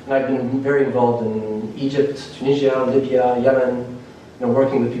 And I've been very involved in Egypt, Tunisia, Libya, Yemen,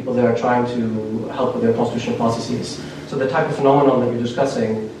 working with people there, trying to help with their constitutional processes. So the type of phenomenon that you're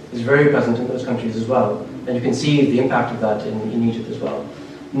discussing is very present in those countries as well. And you can see the impact of that in Egypt as well.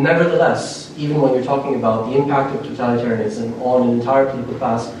 Nevertheless, even when you're talking about the impact of totalitarianism on an entire political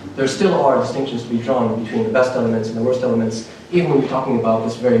class, there still are distinctions to be drawn between the best elements and the worst elements, even when you're talking about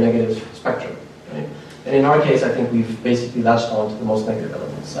this very negative spectrum. Right? And in our case, I think we've basically latched on to the most negative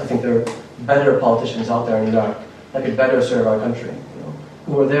elements. I think there are better politicians out there in Iraq that could better serve our country,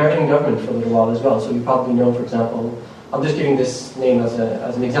 who were there in government for a little while as well. So you probably know, for example, I'm just giving this name as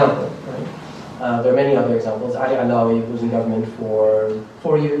an example, right? There are many other examples. Ali Alawi was in government for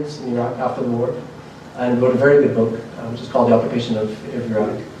 4 years in Iraq after the war, and wrote a very good book, which is called The Occupation of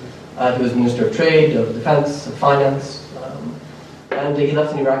Iraq. He was Minister of Trade, of Defense, of Finance, and he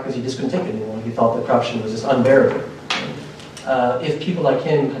left in Iraq because he just couldn't take it anymore. He thought the corruption was just unbearable. If people like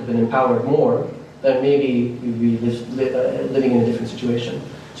him had been empowered more, then maybe we'd be living in a different situation.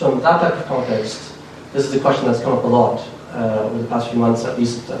 So in that type of context, this is a question that's come up a lot over the past few months, at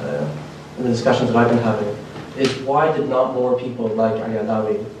least in the discussions that I've been having, is why did not more people like Ali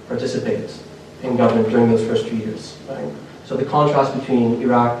Alawi participate in government during those first 2 years? Right? So the contrast between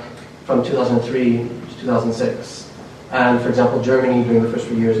Iraq from 2003 to 2006, and for example Germany during the first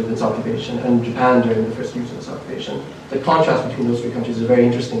 3 years of its occupation, and Japan during the first years of its occupation, the contrast between those three countries is a very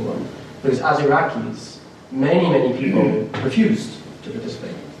interesting one. Because as Iraqis, many people refused to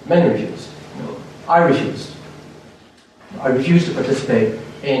participate. Many refused. I refused. I refused to participate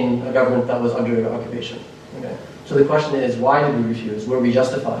in a government that was under occupation. Okay? So the question is, why did we refuse? Were we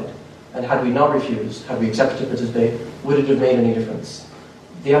justified? And had we not refused, had we accepted to participate, would it have made any difference?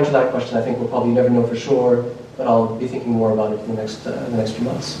 The answer to that question, I think, we'll probably never know for sure, but I'll be thinking more about it in the next few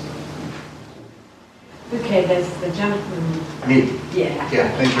months. Okay, there's the gentleman. Me? Yeah.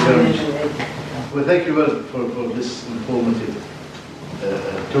 Yeah, thank you very much. Well, thank you very for this informative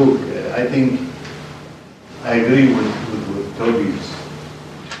talk. I think I agree with Toby's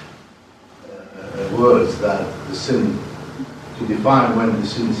words that the sin, to define when the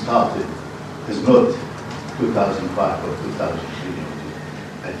sin started, is not 2005 or 2003.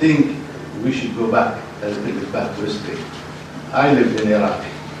 I think we should go back a little bit back to history. I lived in Iraq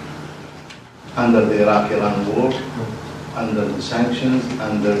under the Iraq-Iran war, under the sanctions,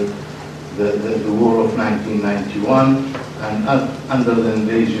 under the war of 1991, and under the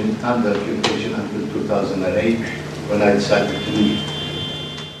invasion, under occupation until 2008, when I decided to leave.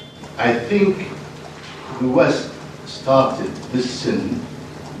 I think the West started this sin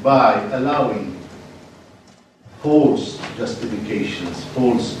by allowing false justifications,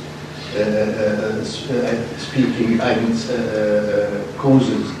 false speaking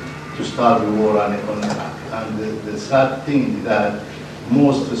causes to start the war on Iraq. And the sad thing that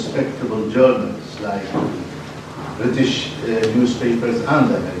most respectable journalists like British newspapers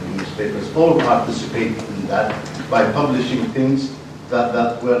and American newspapers all participated in that by publishing things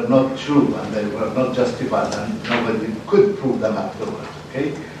that were not true and they were not justified and nobody could prove them afterwards,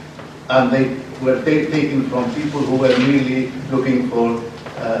 okay? And they were taken from people who were merely looking for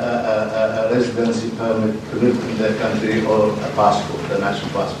a residency permit to live in their country or a passport, a national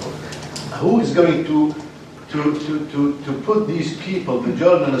passport. Who is going to put these people, the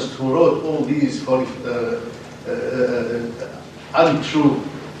journalists who wrote all these untrue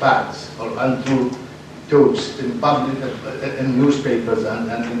facts or untrue talks in public, in newspapers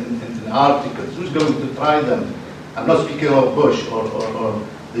and in articles, who's going to try them? I'm not speaking of Bush or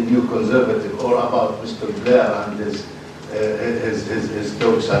the New Conservative or about Mr. Blair and his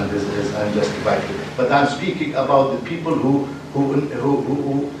talks and his unjustified. But I'm speaking about the people who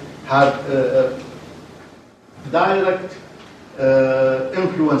had direct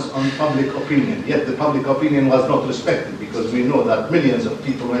influence on public opinion, yet the public opinion was not respected because we know that millions of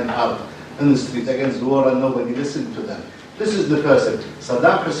people went out in the streets against the war and nobody listened to them. This is the first thing.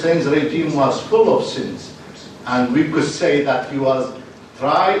 Saddam Hussein's regime was full of sins, and we could say that he was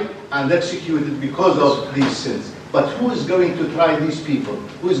tried and executed because of these sins. But who is going to try these people?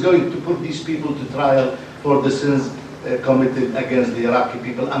 Who is going to put these people to trial for the sins committed against the Iraqi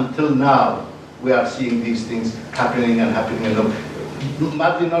people? Until now, we are seeing these things happening.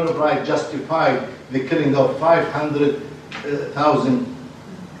 Madeleine Albright justified the killing of 500,000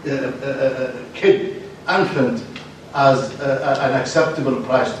 infant as an acceptable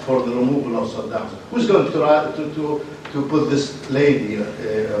price for the removal of Saddam. Who's going to put this lady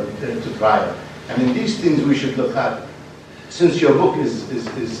to trial? I mean, these things we should look at. Since your book is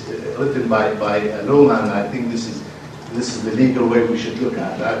written by a lawman, I think this is the legal way we should look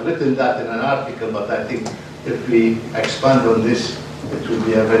at it. I've written that in an article, but I think if we expand on this, it will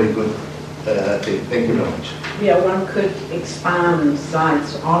be a very good thing. Thank you very much. Yeah, one could expand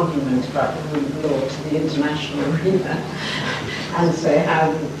Zaid's argument about the rule of law to the international arena and say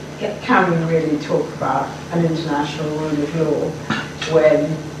how can we really talk about an international rule of law when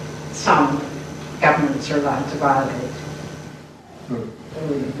some governments are allowed to violate the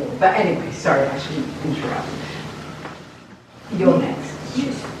rule of law. But anyway, sorry, I shouldn't interrupt. You're next.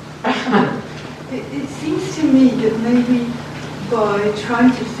 Yes. It seems to me that maybe by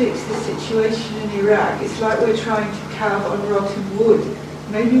trying to fix the situation in Iraq, it's like we're trying to carve on rotten wood.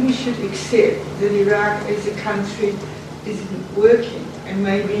 Maybe we should accept that Iraq is a country isn't working, and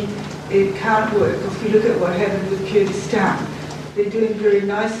maybe it can't work. If we look at what happened with Kurdistan, they're doing very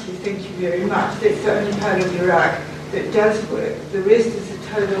nicely, thank you very much. That's the only part of Iraq that does work. The rest is a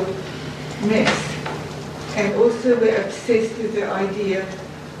total mess. And also we're obsessed with the idea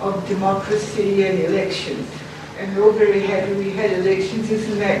of democracy and elections. And we're all very happy we had elections,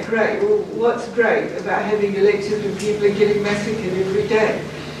 isn't that great? Well, what's great about having elections when people are getting massacred every day?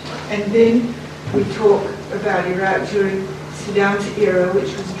 And then we talk about Iraq during Saddam's era,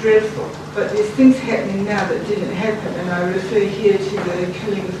 which was dreadful. But there's things happening now that didn't happen, and I refer here to the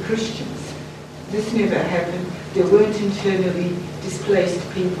killing of Christians. This never happened. There weren't internally displaced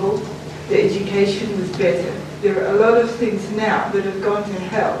people. The education was better. There are a lot of things now that have gone to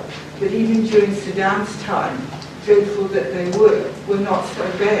hell, but even during Saddam's time, dreadful that they were not so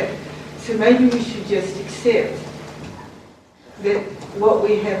bad. So maybe we should just accept that what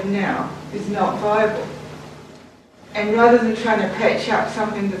we have now is not viable. And rather than trying to patch up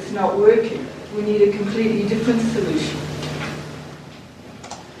something that's not working, we need a completely different solution.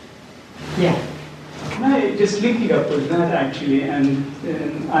 Yeah. Can I just link up with that actually, and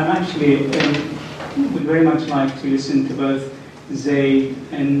I'm actually would very much like to listen to both Zaid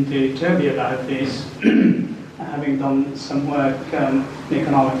and Toby about this, having done some work in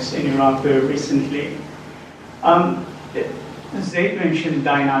economics in Iraq very recently. Zaid mentioned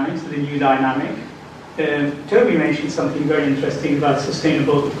dynamics, the new dynamic. Toby mentioned something very interesting about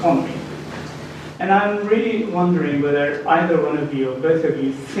sustainable economy. And I'm really wondering whether either one of you or both of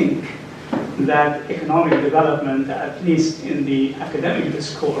you think that economic development, at least in the academic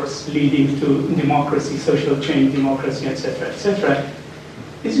discourse leading to democracy, social change, democracy, etc.,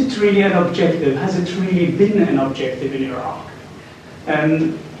 is it really an objective? Has it really been an objective in Iraq?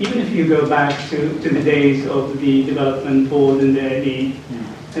 And even if you go back to the days of the development board in the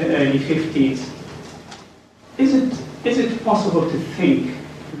early 50s, is it possible to think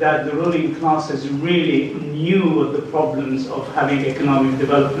that the ruling classes really knew what the problems of having economic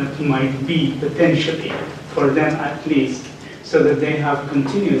development might be, potentially, for them at least, so that they have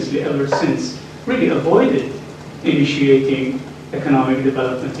continuously ever since really avoided initiating economic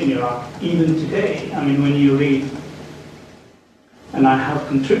development in Iraq, even today? I mean, when you read, and I have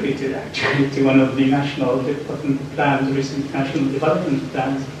contributed actually to one of the national development plans, recent national development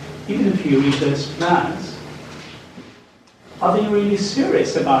plans, even if you read those plans, are they really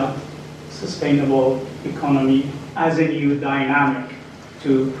serious about sustainable economy as a new dynamic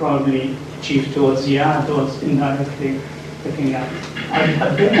to probably achieve towards indirectly looking at?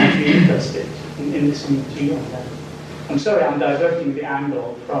 I'm very much interested in listening to you on that. I'm sorry, I'm diverting the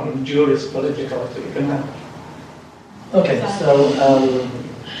angle from jurist political to economic. Okay, so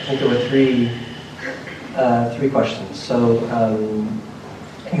I think there were three questions. So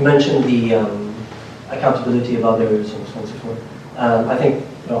you mentioned the accountability of others and so on and so forth. I think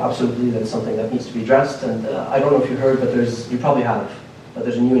absolutely that's something that needs to be addressed. And I don't know if you heard, but you probably have, but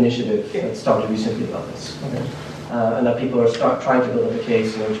there's a new initiative that started recently about this. Okay. And that people are trying to build up a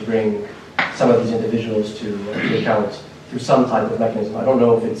case in order to bring some of these individuals to account through some type of mechanism. I don't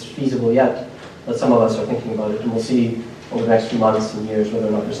know if it's feasible yet, but some of us are thinking about it, and we'll see over the next few months and years whether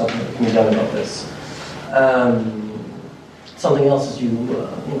or not there's something that can be done about this. Something else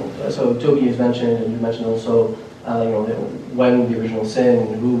is so Toby has mentioned, and you mentioned also, when the original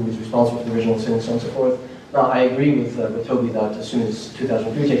sin, who is responsible for the original sin, and so on and so forth. Now, I agree with Toby that as soon as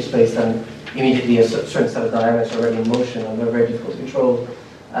 2003 takes place, then immediately a certain set of dynamics are already in motion, and they're very difficult to control.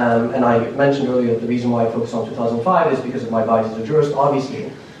 And I mentioned earlier that the reason why I focus on 2005 is because of my bias as a jurist,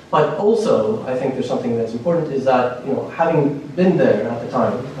 obviously. But also, I think there's something that's important, is that, having been there at the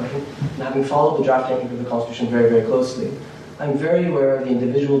time, right, and having followed the drafting of the Constitution very, very closely, I'm very aware of the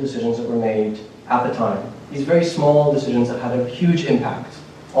individual decisions that were made at the time. These very small decisions that had a huge impact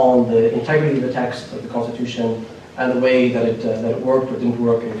on the integrity of the text of the Constitution and the way that it worked or didn't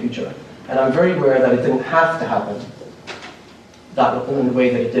work in the future. And I'm very aware that it didn't have to happen in the way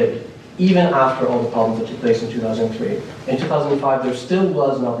that it did, even after all the problems that took place in 2003. In 2005, there still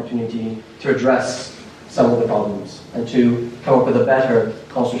was an opportunity to address some of the problems and to come up with a better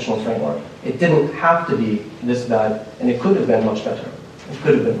constitutional framework. It didn't have to be this bad, and it could have been much better. It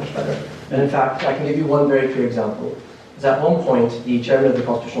could have been much better. And in fact, I can give you one very clear example. Is at one point, the chairman of the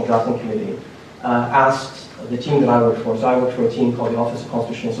Constitutional Drafting Committee asked the team that I worked for, so I worked for a team called the Office of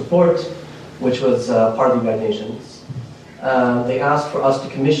Constitutional Support, which was part of the United Nations. They asked for us to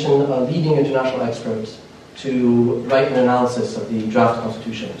commission a leading international expert to write an analysis of the draft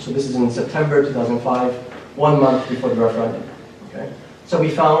constitution. So this is in September 2005, 1 month before the referendum. Okay? So we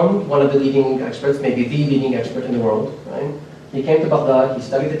found one of the leading experts, maybe the leading expert in the world. Right? He came to Baghdad, he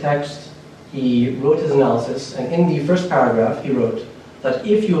studied the text, he wrote his analysis, and in the first paragraph he wrote that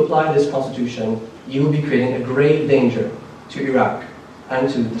if you apply this constitution, you will be creating a grave danger to Iraq and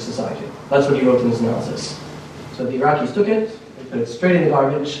to the society. That's what he wrote in his analysis. So the Iraqis took it, they put it straight in the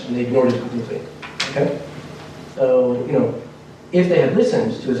garbage, and they ignored it completely. Okay? So, if they had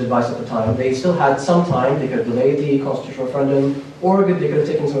listened to his advice at the time, they still had some time. They could have delayed the constitutional referendum, or they could have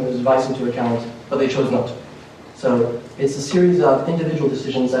taken some of his advice into account, but they chose not to. So it's a series of individual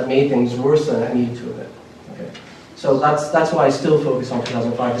decisions that made things worse than it needed to have been. Okay? So that's why I still focus on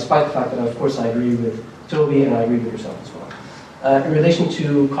 2005, despite the fact that, of course, I agree with Toby and I agree with yourself as well. In relation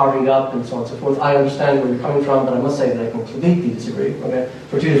to carving up and so on and so forth, I understand where you're coming from, but I must say that I completely disagree, okay,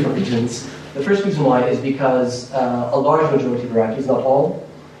 for two different reasons. The first reason why is because a large majority of Iraqis, not all,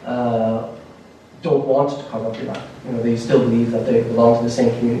 don't want to carve up Iraq. They still believe that they belong to the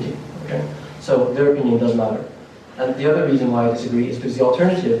same community. Okay? So their opinion does matter. And the other reason why I disagree is because the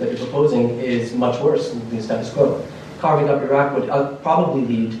alternative that you're proposing is much worse than the status quo. Carving up Iraq would probably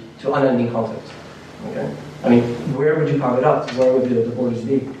lead to unending conflict. Okay? I mean, where would you carve it up? Where would the borders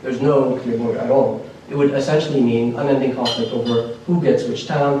be? There's no clear border at all. It would essentially mean unending conflict over who gets which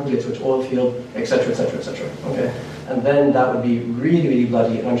town, who gets which oil field, etc., etc., etc. Okay? And then that would be really, really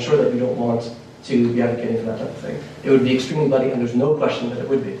bloody, and I'm sure that we don't want to be advocating for that type of thing. It would be extremely bloody, and there's no question that it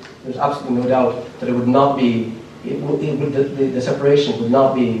would be. There's absolutely no doubt that it would not be, the separation would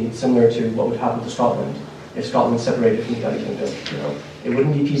not be similar to what would happen to Scotland if Scotland separated from the United Kingdom. It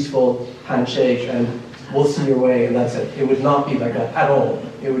wouldn't be peaceful, handshake, and we'll see your way, and that's it. It would not be like that at all.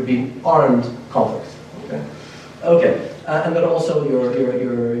 It would be armed conflict. Okay. And then also the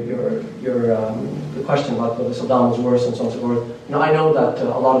question about whether Saddam was worse and so on and so forth. I know that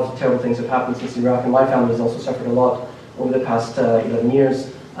a lot of terrible things have happened since Iraq, and my family has also suffered a lot over the past 11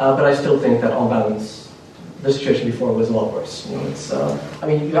 years. But I still think that on balance, the situation before was a lot worse. There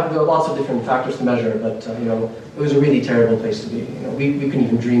are lots of different factors to measure, but it was a really terrible place to be. We couldn't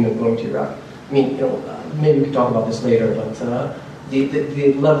even dream of going to Iraq. Maybe we could talk about this later, but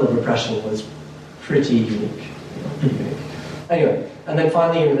the level of repression was pretty unique. Anyway, and then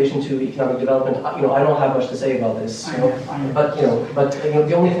finally, in relation to economic development, I don't have much to say about this. But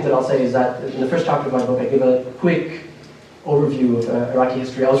the only thing that I'll say is that in the first chapter of my book, I give a quick overview of Iraqi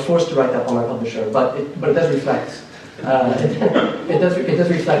history. I was forced to write that by my publisher, but it does reflect. It does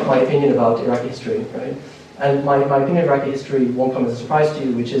reflect my opinion about Iraqi history, right? And my opinion of Iraqi history won't come as a surprise to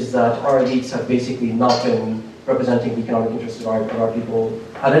you, which is that our elites have basically not been representing the economic interests of our people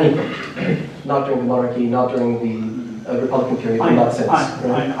at any point. Right? Not during the monarchy, not during the Republican period, in that sense.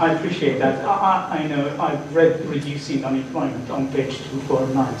 I appreciate that. I know, I've read Reducing Unemployment on page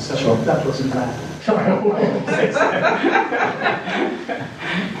 249, so sure. That wasn't bad. You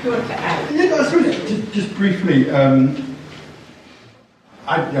want to add? Yeah, that's really, just briefly,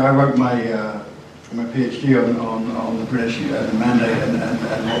 I wrote my PhD on the British the mandate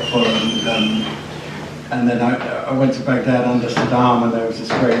and what followed. And then I went to Baghdad under Saddam, and there was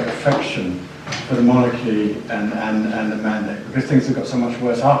this great affection for the monarchy and the mandate, because things have got so much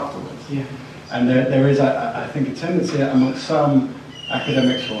worse afterwards. Yeah. And there is, I think, a tendency amongst some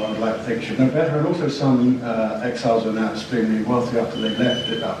academics, who I would like to think should know better, and also some exiles who are now extremely wealthy after they left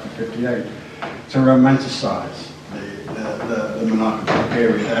it after 58, to romanticize the monarchical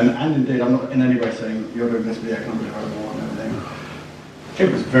period. And indeed, I'm not in any way saying you're doing this for the economic development and everything. It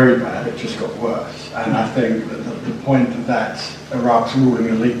was very bad, it just got worse. And I think that the point that Iraq's ruling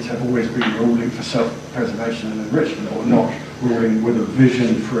elites have always been ruling for self-preservation and enrichment, or not ruling with a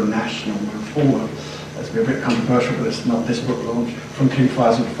vision for a national move forward. Let's be a bit controversial, but it's not this book launch, from King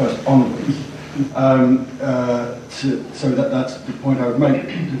Faisal I onwards. So that's the point I would make.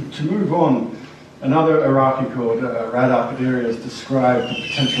 To move on, another Iraqi called Rad Al-Qadiri has described the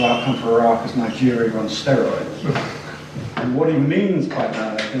potential outcome for Iraq as Nigeria on steroids. And what he means by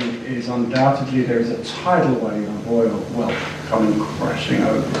that, I think, is undoubtedly there is a tidal wave of oil wealth coming crashing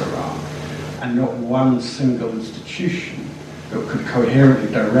over Iraq, and not one single institution that could coherently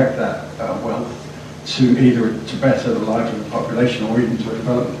direct that wealth to either to better the lives of the population or even to a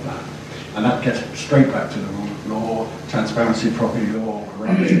development plan. And that gets straight back to the rule of law, transparency, property law,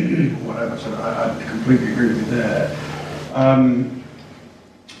 corruption, whatever. So I completely agree with you there.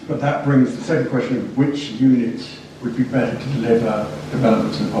 But that brings the second question of which units would be better to deliver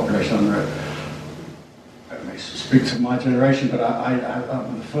development to the population under it. It may speak to my generation, but I'm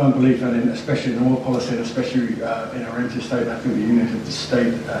a firm believer in, especially in oil policy, and especially in our interstate, I think the unit of the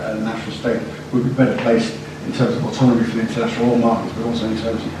state, the national state, would be better placed in terms of autonomy for the international oil markets, but also in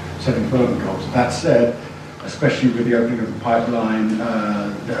terms of setting development goals. That said, especially with the opening of the pipeline,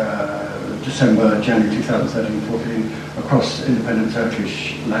 December, January 2013-14 across independent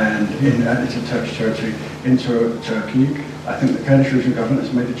Turkish land into Turkish territory into Turkey. I think the Kurdish regional government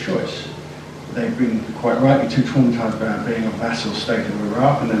has made a choice. They've been quite rightly too traumatized about being a vassal state of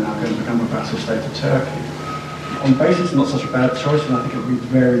Iraq, and they're now going to become a vassal state of Turkey. On basis, not such a bad choice, and I think it would be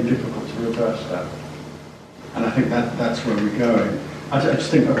very difficult to reverse that. And I think that's where we're going. I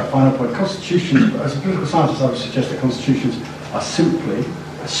just think, a final point, constitutions, as a political scientist, I would suggest that constitutions are simply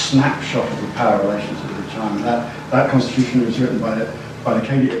a snapshot of the power relations at the time. And that constitution was written by the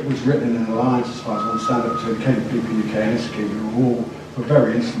KDP, it was written in an alliance, as far as I understand it, between KDP, PUK and SK, who were all, for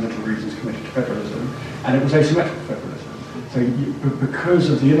very instrumental reasons, committed to federalism, and it was asymmetrical federalism. So because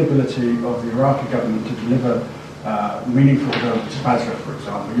of the inability of the Iraqi government to deliver meaningful development to Basra, for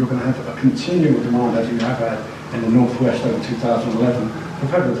example, you're going to have a continual demand, as you have had in the northwest over 2011, for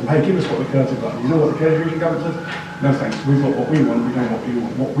federalism. Hey, give us what the Kurds have got. You know what the Kurdish regional government says? No thanks, we've got what we want, we don't want what you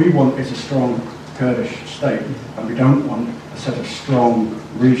want. What we want is a strong Kurdish state, and we don't want a set of strong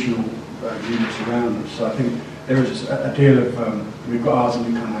regional units around us. So I think there is a deal of, we've got ours and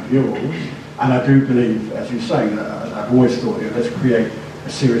we can't have yours. And I do believe, as you're saying, I've always thought, let's create a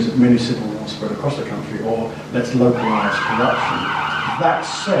series of mini civil wars spread across the country, or let's localise corruption. That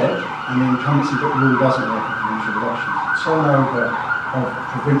said, and the incumbency rule doesn't work in provincial elections. Turnover of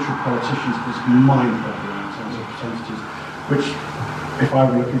provincial politicians is mind-boggling in terms of percentages, which, if I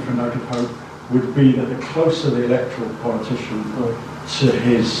were looking for a note of hope, would be that the closer the electoral politician to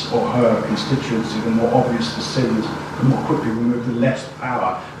his or her constituency, the more obvious the sins, the more quickly remove the less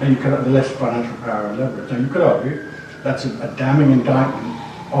power, and you could have the less financial power and leverage. Now you could argue that's a damning indictment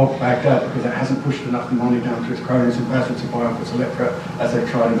of Baghdad because it hasn't pushed enough money down to its cronies in Basra to buy up its electorate as they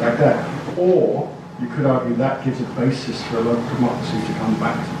tried in Baghdad. Or you could argue that gives a basis for a local democracy to come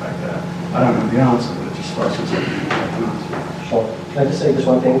back to Baghdad. I don't know the answer, but it just strikes me as an answer. Sure. Can I just say just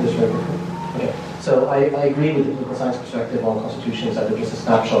one thing, just very quickly? Okay. So I agree with the political science perspective on constitutions that they're just a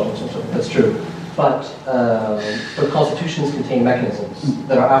snapshot of some sort. That's true. But constitutions contain mechanisms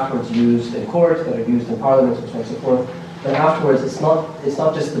that are afterwards used in court, that are used in parliament, and so on and so forth. But afterwards, it's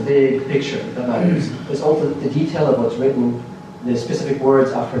not just the big picture that matters. It's also the detail of what's written. The specific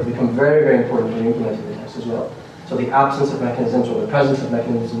words afterwards become very, very important when implementing the text as well. So the absence of mechanisms or the presence of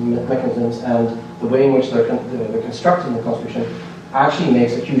mechanisms and the way in which they're constructed in the constitution actually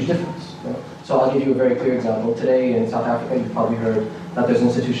makes a huge difference. You know? So I'll give you a very clear example. Today in South Africa, you've probably heard that there's an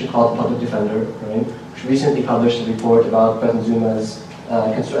institution called the Public Defender, right, which recently published a report about President Zuma's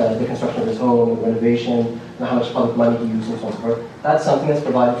the construction of his home, and renovation, and how much public money he used, and so on and so forth. That's something that's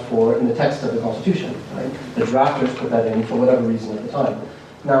provided for in the text of the Constitution. Right? The drafters put that in for whatever reason at the time.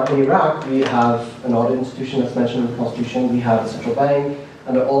 Now, in Iraq, we have an audit institution that's mentioned in the Constitution. We have a central bank,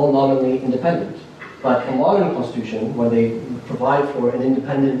 and they're all nominally independent. But a modern Constitution, when they provide for an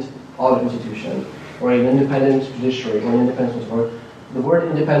independent audit institution, or an independent judiciary, or an independent court, the word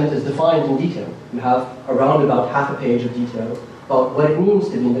independent is defined in detail. You have around about half a page of detail about what it means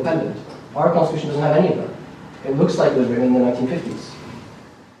to be independent. Our Constitution doesn't have any of that. It looks like it was written in the 1950s.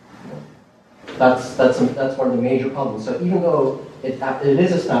 That's one of the major problems. So even though it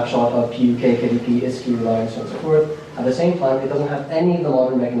is a snapshot of PUK, KDP, ISKI, Reliance, and so forth, at the same time, it doesn't have any of the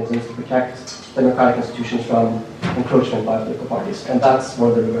modern mechanisms to protect democratic institutions from encroachment by political parties. And that's one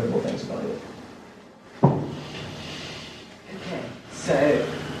of the regrettable things about it. Okay, so...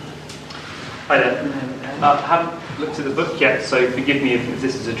 Hi there. I haven't looked at the book yet, so forgive me if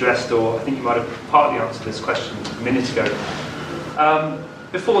this is addressed, or I think you might have partly answered this question a minute ago.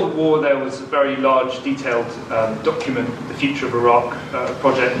 Before the war, there was a very large, detailed document, The Future of Iraq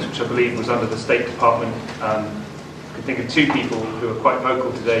project, which I believe was under the State Department. I can think of two people who are quite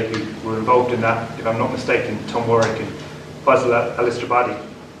vocal today who were involved in that, if I'm not mistaken, Tom Warwick and Faisal al-Istrabadi.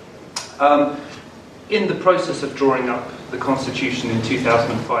 In the process of drawing up the Constitution in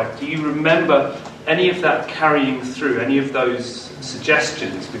 2005, do you remember any of that carrying through, any of those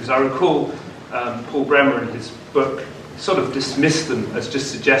suggestions? Because I recall Paul Bremer in his book sort of dismissed them as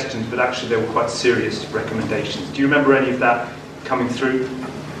just suggestions, but actually they were quite serious recommendations. Do you remember any of that coming through?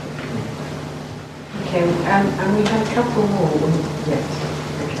 Okay, and we have a couple more. Yes.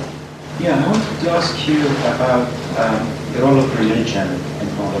 Okay. Yeah, I wanted to ask you about the role of religion in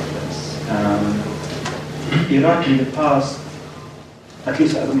all of this. Iraq in the past, at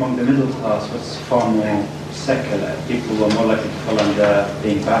least among the middle class, was far more secular. People were more likely to fall under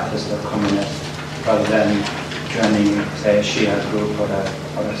being Baptist or communist rather than joining, say, a Shia group or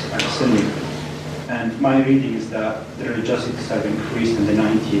a Sunni group. And my reading is that the religiosities have increased in the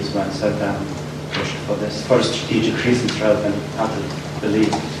 90s when Saddam pushed for this for strategic reasons rather than out of belief,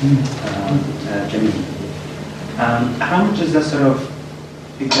 genuine belief. How much is that sort of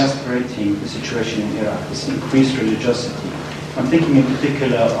exasperating the situation in Iraq, this increased religiosity. I'm thinking in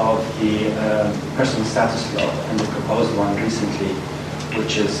particular of the personal status law and the proposed one recently,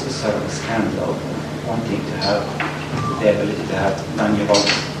 which is a sort of a scandal, wanting to have the ability to have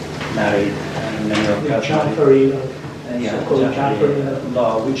 9-year-olds married and many of the Jafari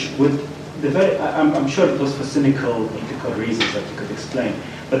law, which would I'm sure it was for cynical political reasons that you could explain,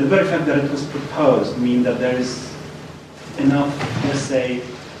 but the very fact that it was proposed means that there is enough, let's say,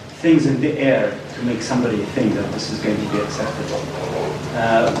 things in the air to make somebody think that this is going to be acceptable,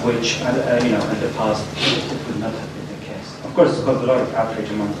 which, in the past, it would not have been the case. Of course, it's caused a lot of outrage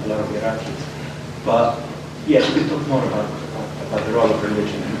among a lot of Iraqis, but yeah, you could talk more about the role of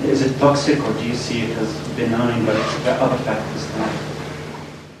religion. Is it toxic, or do you see it as benign, but there are other factors now?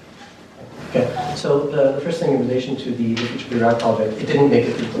 Okay, so the first thing in relation to the Future of Iraq project, it didn't make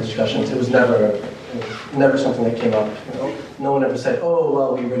it through the discussions. It was never something that came up. No one ever said, "Oh,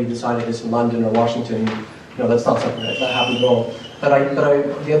 well, we already decided this in London or Washington." That's not something that happened at all. But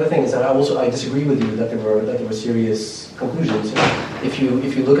the other thing is that I disagree with you that there were serious conclusions. If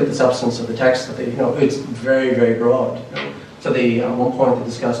you look at the substance of the text, that it's very, very broad. So they at one point they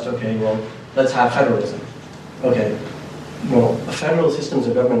discussed, okay, well, let's have federalism. Okay. Federal systems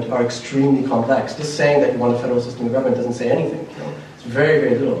of government are extremely complex. Just saying that you want a federal system of government doesn't say anything. It's very,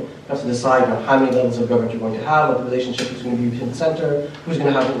 very little. You have to decide how many levels of government you're going to have, what the relationship is going to be between the center, who's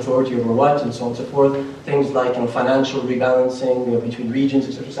going to have authority over what, and so on and so forth. Things like financial rebalancing between regions,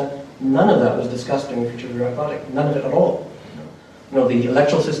 etc. None of that was discussed during the Future of Iraq project. None of it at all. The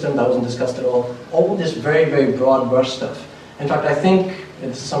electoral system, that wasn't discussed at all. All this very, very broad brush stuff. In fact, I think,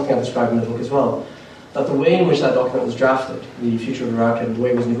 and this is something I described in the book as well, that the way in which that document was drafted, the Future of Iraq, and the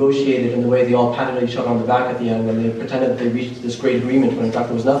way it was negotiated, and the way they all patted each other on the back at the end when they pretended that they reached this great agreement when in fact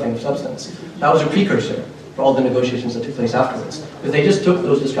there was nothing of substance, that was a precursor for all the negotiations that took place afterwards. Because they just took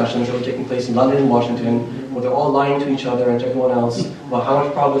those discussions that were taking place in London and Washington, where they're all lying to each other and to everyone else about how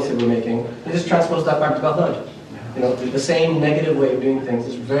much progress they were making, they just transposed that back to Baghdad. The same negative way of doing things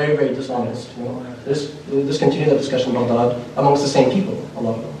is very, very dishonest. Just continue that discussion in Baghdad amongst the same people, a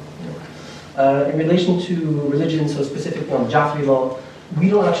lot of them. In relation to religion, so specifically on Jafari law, we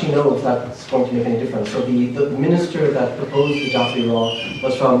don't actually know if that's going to make any difference. So the minister that proposed the Jafari law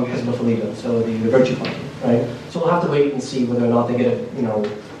was from Hizb ut-Tahrir, so the Virtue Party, right? So we'll have to wait and see whether or not they get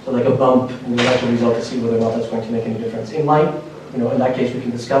a bump in the election result to see whether or not that's going to make any difference. It might, in that case, we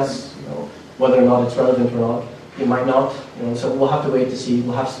can discuss, whether or not it's relevant or not. It might not, so we'll have to wait to see.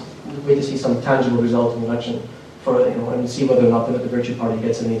 We'll have to wait to see some tangible result in the election and see whether or not the Virtue Party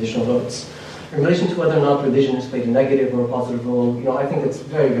gets any additional votes. In relation to whether or not religion has played a negative or a positive role, I think it's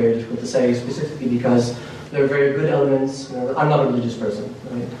very, very difficult to say, specifically because there are very good elements. I'm not a religious person,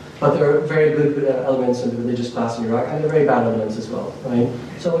 right? But there are very good elements in the religious class in Iraq, and there are very bad elements as well, right?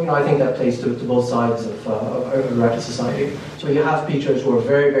 So, I think that plays to both sides of Iraqi society. So you have preachers who are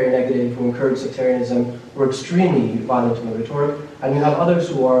very, very negative, who encourage sectarianism, who are extremely violent in the rhetoric, and you have others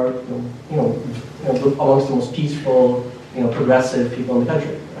who are, amongst the most peaceful, progressive people in the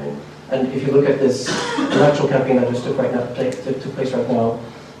country, right? And if you look at this electoral campaign that just took place right now,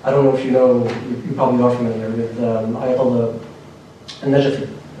 I don't know if you know, you probably are familiar with Ayatollah al-Najafi,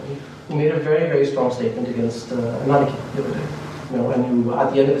 who made a very, very strong statement against Maliki the other day. And who,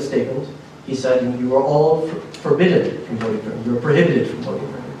 at the end of the statement, he said, you are all forbidden from voting for him. You are prohibited from voting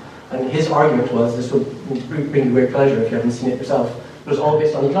for him. And his argument was, this would bring you great pleasure if you haven't seen it yourself. It was all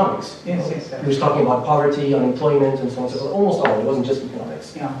based on economics. Yes. He was talking about poverty, unemployment, and so on and so forth. Almost all. It wasn't just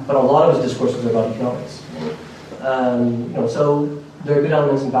economics. Yeah. But a lot of his discourses are about economics. So there are good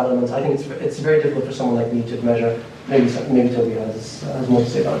elements and bad elements. I think it's very difficult for someone like me to measure. Maybe Toby has more to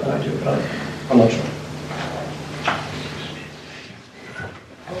say about it than I do, but I'm not sure.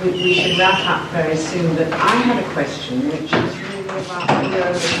 We should wrap up very soon, but I had a question, which is really about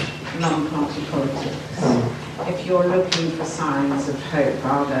your non-party politics. If you're looking for signs of hope,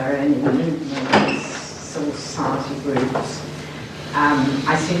 are there any movements, civil society groups?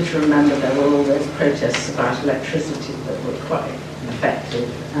 I seem to remember there were all those protests about electricity that were quite effective,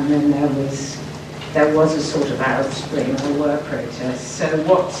 and then there was a sort of Arab Spring, there were protests. So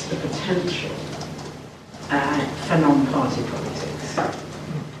what's the potential for non-party politics?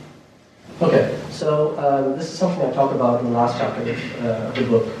 Okay, so this is something I talk about in the last chapter of the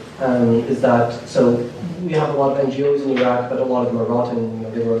book. Is that so? We have a lot of NGOs in Iraq, but a lot of them are rotten.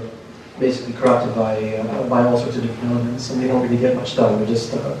 They were basically corrupted by all sorts of different elements, and they don't really get much done. They're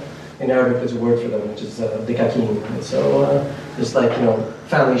just in Arabic, there's a word for them, which is dekakin. Right? So just like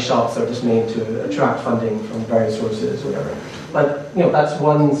family shops that are just made to attract funding from various sources, whatever. But that's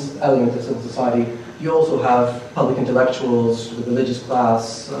one element of civil society. You also have public intellectuals, the religious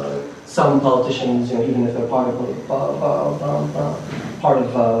class, some politicians, even if they're part of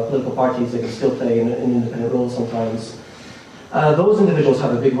political parties, they can still play an independent role sometimes. Those individuals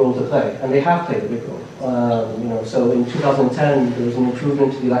have a big role to play, and they have played a big role. So in 2010, there was an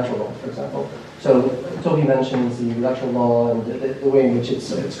improvement to the electoral law, for example. So Toby mentions the electoral law and the way in which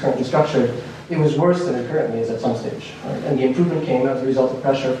it's currently structured. It was worse than it currently is at some stage, right? And the improvement came as a result of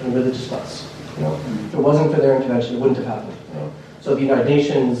pressure from the religious class. If it wasn't for their intervention, it wouldn't have happened. So the United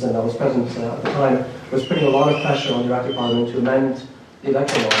Nations, and I was present at the time, was putting a lot of pressure on the Iraqi parliament to amend the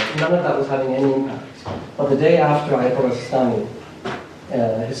electoral law. None of that was having any impact. But the day after Ayatollah Sistani,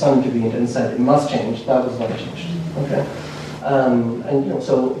 his son, intervened and said it must change, that was when it changed. Okay.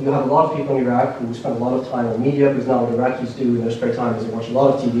 So you have a lot of people in Iraq who spend a lot of time on media, because now what Iraqis do in their spare time is they watch a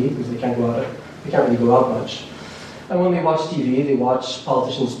lot of TV because they can't really go out much. And when they watch TV, they watch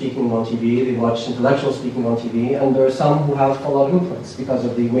politicians speaking on TV, they watch intellectuals speaking on TV, and there are some who have a lot of influence because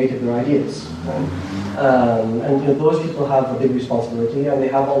of the weight of their ideas. Right? Those people have a big responsibility, and they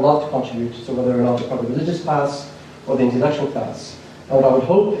have a lot to contribute to whether or not they're part of the religious class or the intellectual class. And what I would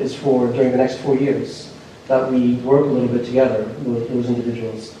hope is for, during the next 4 years, that we work a little bit together with those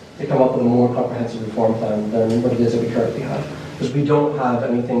individuals to come up with a more comprehensive reform plan than what it is that we currently have. Because we don't have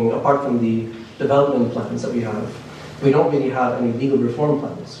anything, apart from the development plans that we have, we don't really have any legal reform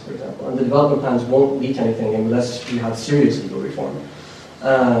plans, for example. And the development plans won't lead to anything unless we have serious legal reform.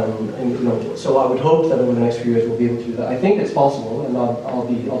 So I would hope that over the next few years we'll be able to do that. I think it's possible, and I'll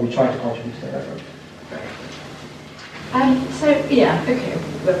be trying to contribute to that effort.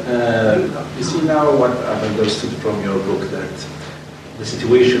 You see now what I've understood from your book, that the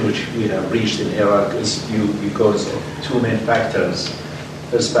situation which we have reached in Iraq is due because of two main factors.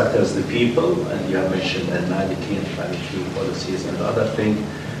 First factor is the people, and you have mentioned the Maliki and Maliki policies, and the other thing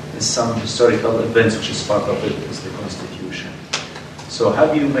is some historical events which is part of it is the constitution. So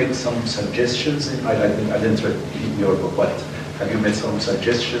have you made some suggestions? I didn't read your book, but have you made some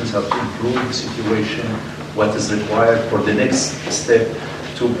suggestions how to improve the situation? What is required for the next step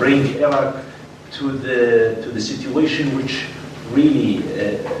to bring Iraq to the situation which really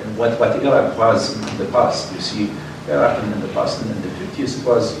what Iraq was in the past? You see, Iraq in the past, in the 50s, it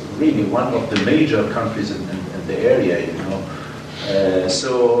was really one of the major countries in the area,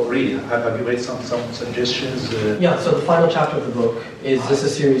 So really, have you made some suggestions? So the final chapter of the book is just a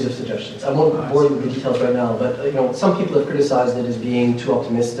series of suggestions. I won't bore you with the details right now, but some people have criticized it as being too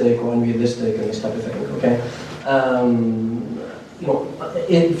optimistic or unrealistic and this type of thing. Okay,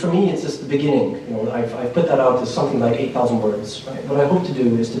 for me, it's just the beginning. I've put that out as something like 8,000 words. Right? What I hope to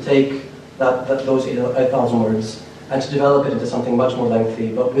do is to take those 8,000 words and to develop it into something much more lengthy,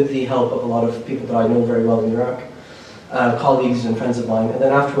 but with the help of a lot of people that I know very well in Iraq, colleagues and friends of mine, and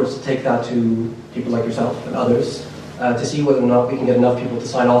then afterwards to take that to people like yourself and others to see whether or not we can get enough people to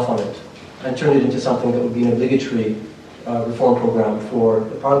sign off on it and turn it into something that would be an obligatory reform program for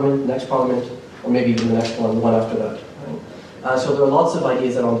the parliament, the next parliament, or maybe even the next one, the one after that. Right? So there are lots of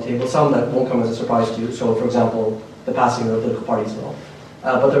ideas that are on the table, some that won't come as a surprise to you. So, for example, the passing of the political parties law.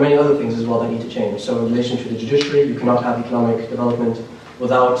 But there are many other things as well that need to change. So in relation to the judiciary, you cannot have economic development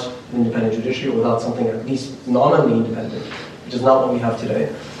without an independent judiciary, or without something at least nominally independent, which is not what we have today.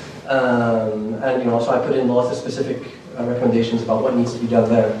 So I put in lots of specific recommendations about what needs to be done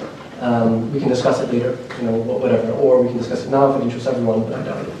there. We can discuss it later, whatever, or we can discuss it now if it interests everyone, but I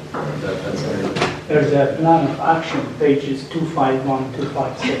doubt it. There's a plan of action, pages 251,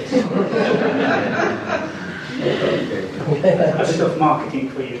 256. A bit of marketing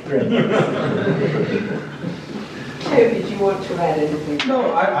for you. Toby, do you want to add anything?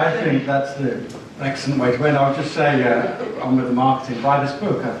 No, I think that's the excellent way to end. I'll just say on with the marketing. Buy this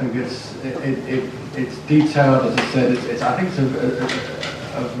book. I think it's detailed, as I said. I think it's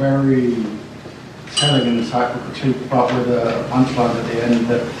a very telling and insightful critique, but with a punchline at the end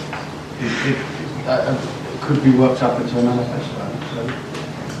that it could be worked up into a manifesto. So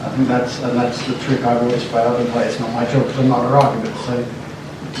I think that's the trick I've always failed. And it's not my job because I'm not Iraqi, but to say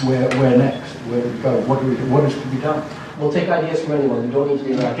where next, where do we go, what is to be done. We'll take ideas from anyone. You don't need to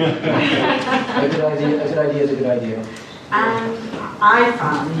be Iraqi. A good idea is a good idea. And I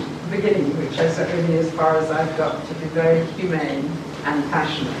found the beginning, which is only as far as I've got, to be very humane and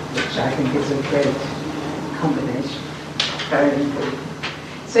passionate, which I think is a great combination. Very important.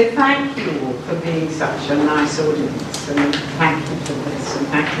 So thank you all for being such a nice audience, and thank you for this, and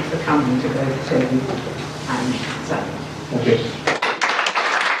thank you for coming to both Toby and Sally. Thank you.